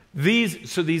 These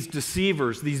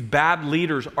deceivers, these bad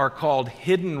leaders are called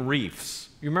hidden reefs.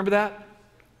 You remember that?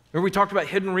 Remember we talked about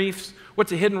hidden reefs?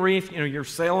 What's a hidden reef? You know, you're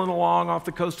sailing along off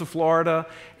the coast of Florida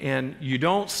and you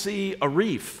don't see a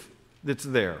reef that's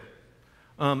there.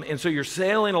 And so you're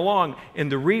sailing along and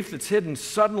the reef that's hidden,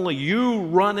 suddenly you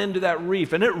run into that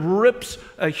reef and it rips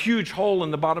a huge hole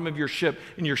in the bottom of your ship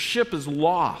and your ship is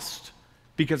lost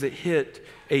because it hit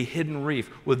a hidden reef.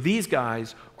 Well, these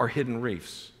guys are hidden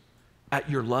reefs at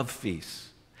your love feasts.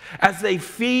 As they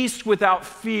feast without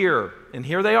fear, and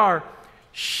here they are,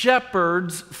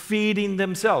 shepherds feeding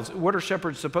themselves. What are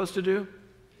shepherds supposed to do?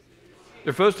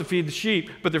 They're supposed to feed the sheep,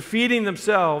 but they're feeding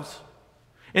themselves.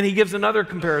 And he gives another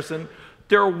comparison.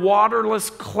 They're waterless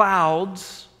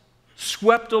clouds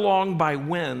swept along by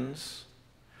winds.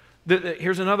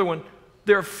 Here's another one.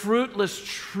 They're fruitless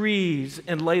trees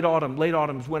in late autumn. Late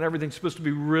autumn is when everything's supposed to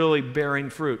be really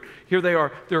bearing fruit. Here they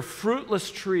are. They're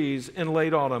fruitless trees in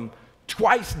late autumn,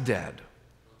 twice dead,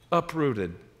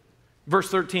 uprooted. Verse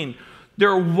 13,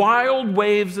 they're wild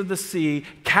waves of the sea,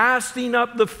 casting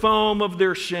up the foam of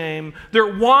their shame.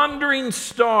 They're wandering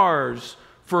stars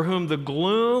for whom the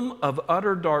gloom of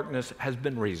utter darkness has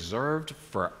been reserved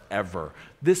forever.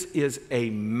 This is a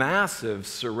massive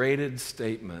serrated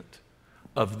statement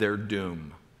of their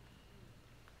doom.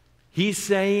 He's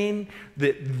saying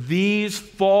that these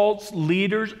false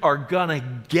leaders are going to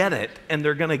get it, and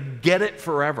they're going to get it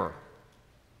forever.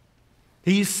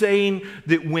 He's saying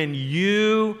that when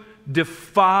you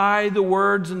defy the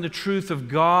words and the truth of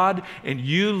God and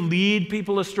you lead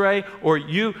people astray or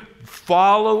you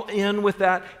follow in with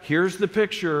that, here's the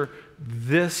picture.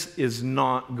 This is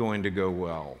not going to go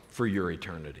well for your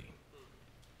eternity.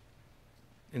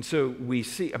 And so we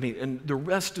see, in the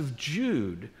rest of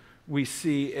Jude, we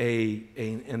see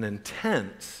an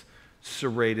intense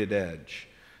serrated edge.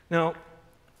 Now,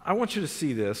 I want you to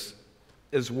see this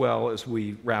as well as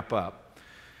we wrap up.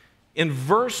 In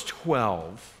verse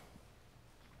 12,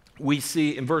 we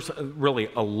see, in verse really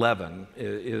 11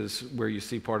 is where you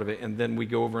see part of it, and then we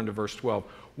go over into verse 12.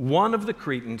 One of the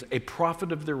Cretans, a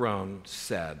prophet of their own,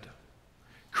 said,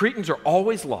 Cretans are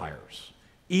always liars,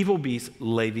 evil beasts,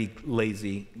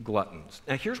 lazy gluttons.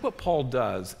 Now, here's what Paul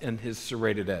does in his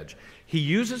serrated edge. He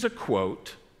uses a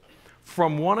quote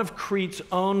from one of Crete's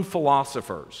own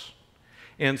philosophers.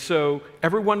 And so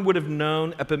everyone would have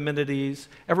known Epimenides.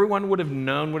 Everyone would have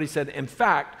known what he said. In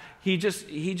fact, he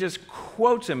just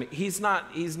quotes him. He's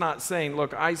not saying,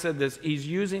 look, I said this. He's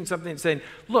using something saying,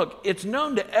 look, it's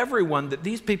known to everyone that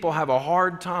these people have a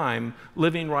hard time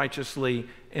living righteously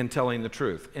and telling the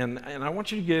truth. And I want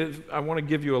to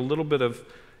give you a little bit of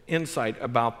insight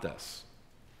about this.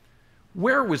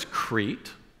 Where was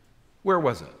Crete? Where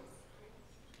was it?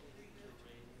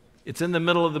 It's in the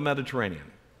middle of the Mediterranean.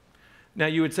 Now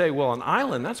you would say, well, an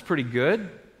island, that's pretty good.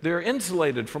 They're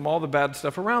insulated from all the bad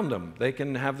stuff around them. They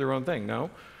can have their own thing.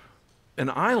 No. An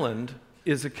island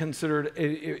is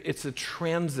it's a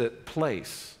transit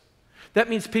place. That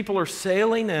means people are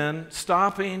sailing in,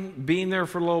 stopping, being there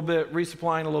for a little bit,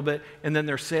 resupplying a little bit, and then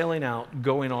they're sailing out,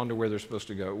 going on to where they're supposed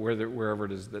to go, wherever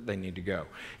it is that they need to go.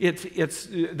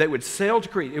 They would sail to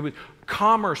Crete.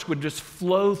 Commerce would just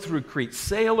flow through Crete.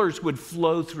 Sailors would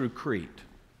flow through Crete.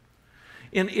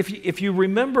 And if you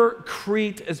remember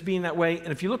Crete as being that way,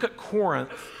 and if you look at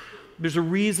Corinth, there's a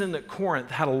reason that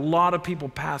Corinth had a lot of people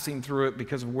passing through it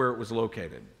because of where it was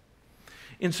located.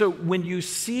 And so when you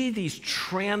see these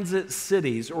transit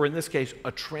cities, or in this case,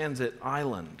 a transit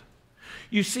island,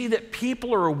 you see that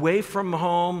people are away from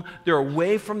home, they're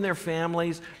away from their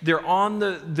families, there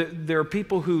are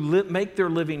people who make their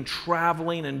living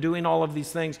traveling and doing all of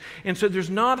these things. And so there's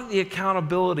not the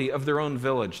accountability of their own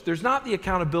village. There's not the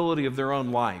accountability of their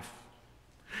own life.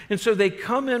 And so they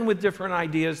come in with different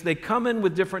ideas, they come in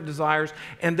with different desires,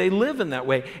 and they live in that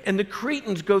way. And the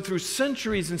Cretans go through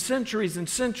centuries and centuries and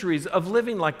centuries of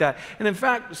living like that. And in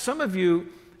fact, some of you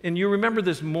and you remember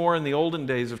this more in the olden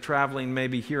days of traveling,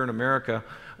 maybe here in America,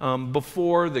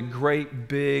 before the great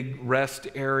big rest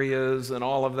areas and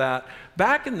all of that.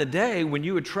 Back in the day, when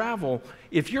you would travel,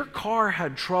 if your car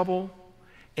had trouble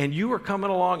and you were coming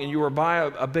along and you were by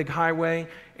a big highway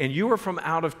and you were from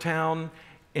out of town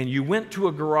and you went to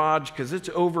a garage because it's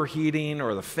overheating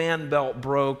or the fan belt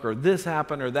broke or this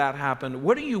happened or that happened,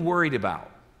 what are you worried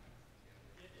about?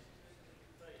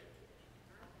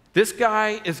 This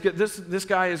guy is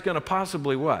going to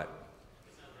possibly what?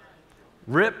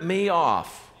 Rip me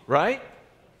off, right?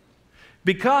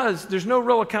 Because there's no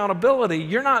real accountability.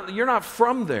 You're not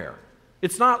from there.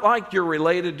 It's not like you're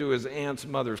related to his aunt's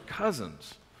mother's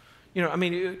cousins. You know, I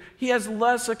mean, he has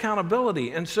less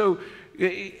accountability. And so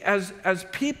as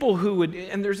people who would,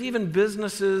 and there's even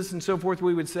businesses and so forth,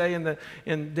 we would say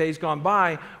in days gone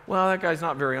by, well, that guy's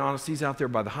not very honest. He's out there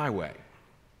by the highway.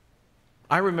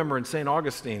 I remember in St.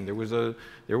 Augustine, there was a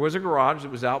garage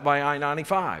that was out by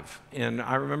I-95. And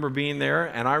I remember being there,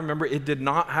 and I remember it did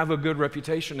not have a good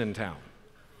reputation in town.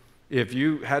 If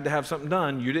you had to have something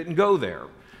done, you didn't go there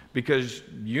because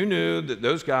you knew that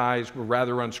those guys were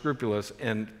rather unscrupulous,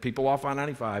 and people off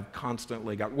I-95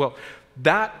 constantly got, well,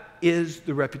 that is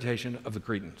the reputation of the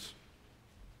Cretans.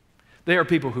 They are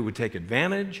people who would take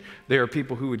advantage. They are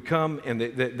people who would come, and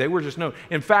they were just known.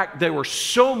 In fact, they were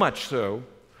so much so,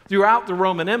 throughout the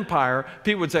Roman Empire,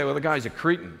 people would say, well, the guy's a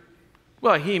Cretan.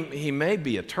 Well, he may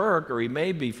be a Turk, or he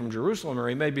may be from Jerusalem, or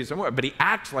he may be somewhere, but he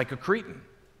acts like a Cretan.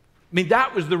 I mean,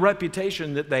 that was the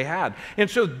reputation that they had. And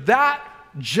so that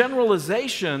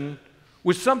generalization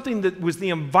was something that was the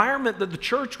environment that the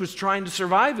church was trying to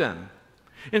survive in.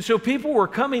 And so people were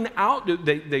coming out,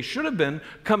 they should have been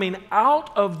coming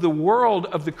out of the world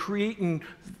of the Cretan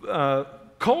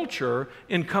culture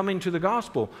in coming to the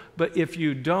gospel. But if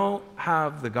you don't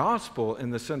have the gospel in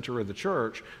the center of the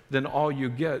church, then all you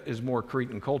get is more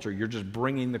Cretan culture. You're just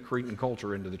bringing the Cretan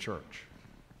culture into the church.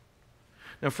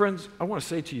 Now, friends, I want to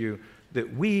say to you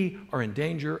that we are in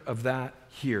danger of that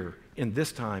here, in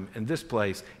this time, in this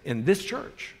place, in this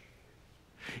church.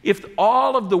 If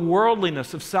all of the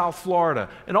worldliness of South Florida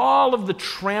and all of the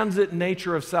transit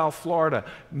nature of South Florida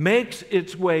makes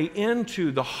its way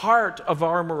into the heart of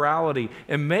our morality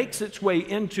and makes its way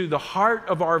into the heart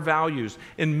of our values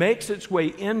and makes its way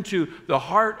into the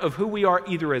heart of who we are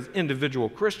either as individual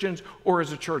Christians or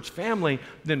as a church family,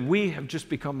 then we have just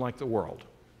become like the world.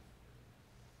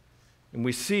 And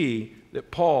we see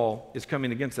that Paul is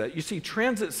coming against that. You see,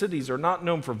 transit cities are not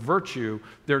known for virtue,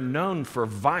 they're known for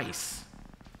vice.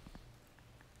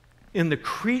 And the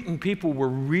Cretan people were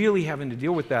really having to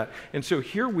deal with that. And so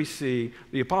here we see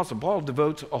the Apostle Paul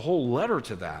devotes a whole letter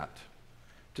to that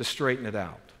to straighten it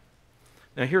out.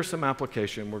 Now here's some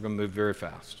application. We're going to move very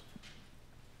fast.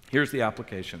 Here's the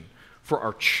application for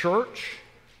our church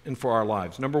and for our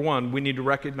lives. Number one, we need to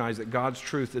recognize that God's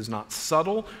truth is not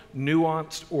subtle,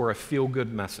 nuanced, or a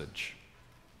feel-good message.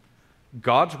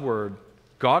 God's word,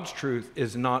 God's truth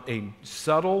is not a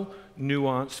subtle,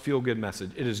 nuanced, feel-good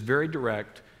message. It is very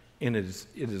direct, and it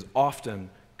is often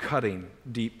cutting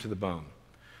deep to the bone.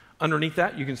 Underneath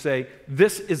that, you can say,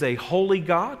 this is a holy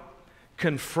God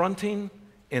confronting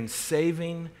and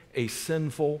saving a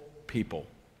sinful people.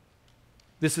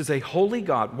 This is a holy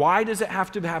God. Why does it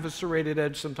have to have a serrated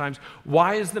edge sometimes?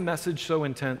 Why is the message so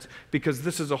intense? Because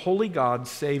this is a holy God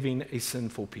saving a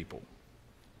sinful people.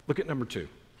 Look at number two.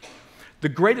 The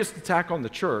greatest attack on the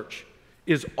church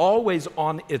is always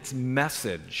on its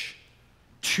message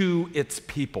to its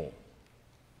people.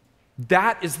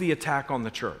 That is the attack on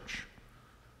the church.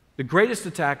 The greatest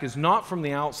attack is not from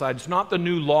the outside. It's not the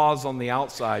new laws on the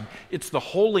outside. It's the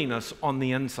holiness on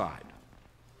the inside.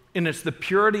 And it's the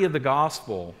purity of the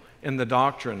gospel and the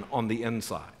doctrine on the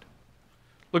inside.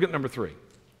 Look at number three.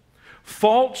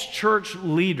 False church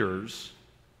leaders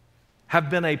have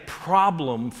been a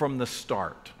problem from the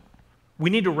start. We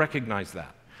need to recognize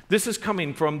that. This is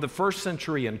coming from the first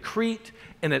century in Crete,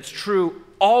 and it's true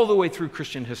all the way through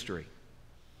Christian history.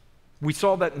 We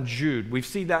saw that in Jude. We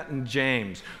see that in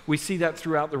James. We see that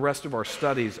throughout the rest of our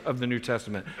studies of the New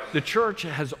Testament. The church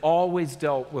has always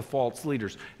dealt with false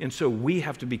leaders, and so we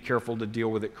have to be careful to deal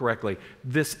with it correctly.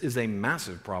 This is a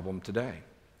massive problem today.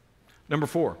 Number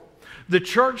four, the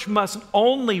church must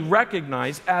only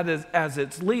recognize as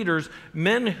its leaders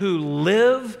men who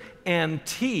live and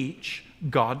teach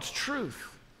God's truth.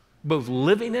 Both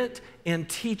living it and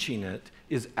teaching it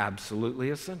is absolutely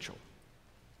essential.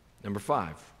 Number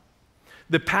five,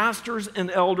 the pastors and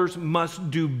elders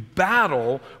must do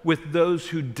battle with those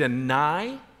who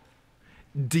deny,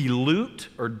 dilute,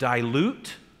 or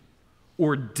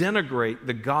denigrate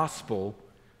the gospel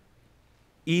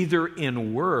either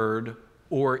in word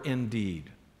or in deed.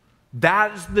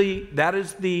 That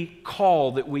is the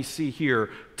call that we see here.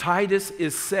 Titus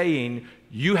is saying,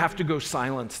 you have to go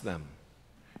silence them.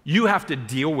 You have to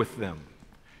deal with them.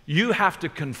 You have to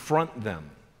confront them.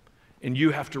 And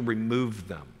you have to remove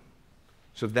them.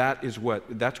 So that's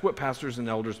what pastors and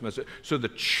elders must do. So the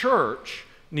church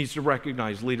needs to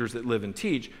recognize leaders that live and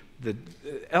teach. The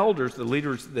elders, the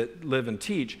leaders that live and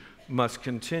teach, must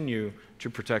continue to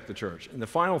protect the church. And the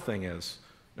final thing is,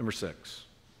 number 6,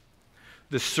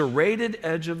 the serrated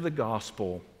edge of the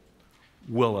gospel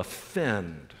will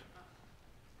offend,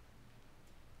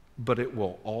 but it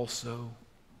will also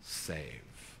save.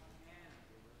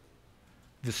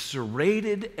 The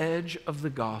serrated edge of the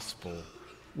gospel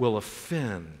will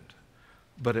offend,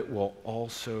 but it will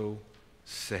also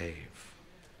save.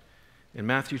 In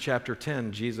Matthew chapter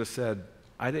 10, Jesus said,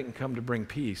 I didn't come to bring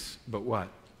peace, but what?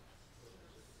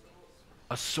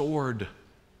 A sword.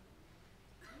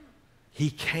 He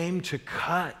came to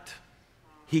cut.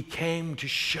 He came to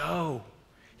show.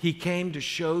 He came to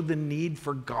show the need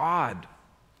for God.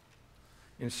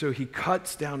 And so he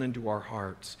cuts down into our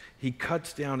hearts. He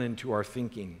cuts down into our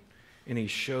thinking. And he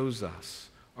shows us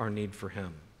our need for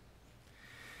him.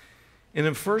 And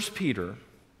in 1 Peter,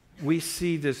 we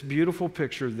see this beautiful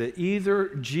picture that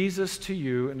either Jesus to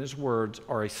you and his words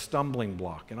are a stumbling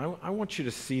block. And I want you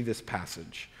to see this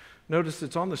passage. Notice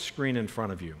it's on the screen in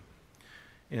front of you.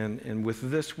 And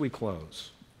with this we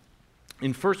close.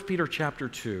 In 1 Peter chapter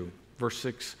 2, verse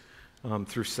 6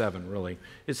 through 7, really,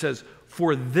 it says,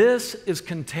 for this is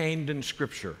contained in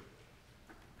Scripture.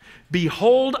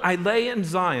 Behold, I lay in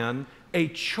Zion a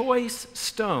choice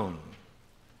stone,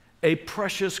 a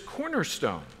precious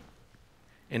cornerstone.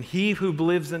 And he who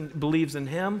believes in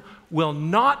him will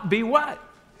not be what?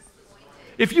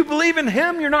 If you believe in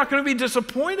him, you're not going to be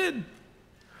disappointed.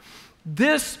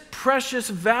 This precious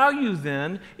value,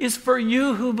 then, is for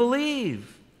you who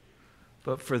believe.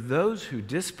 But for those who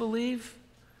disbelieve,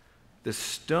 the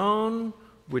stone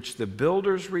which the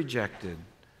builders rejected,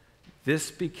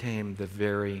 this became the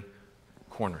very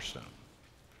cornerstone.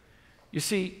 You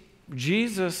see,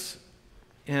 Jesus,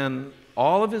 in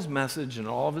all of his message and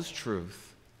all of his truth,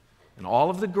 and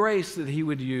all of the grace that he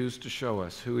would use to show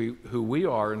us who we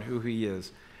are and who he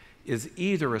is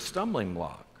either a stumbling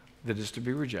block that is to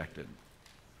be rejected,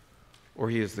 or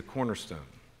he is the cornerstone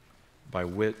by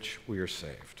which we are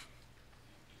saved.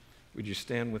 Would you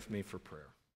stand with me for prayer?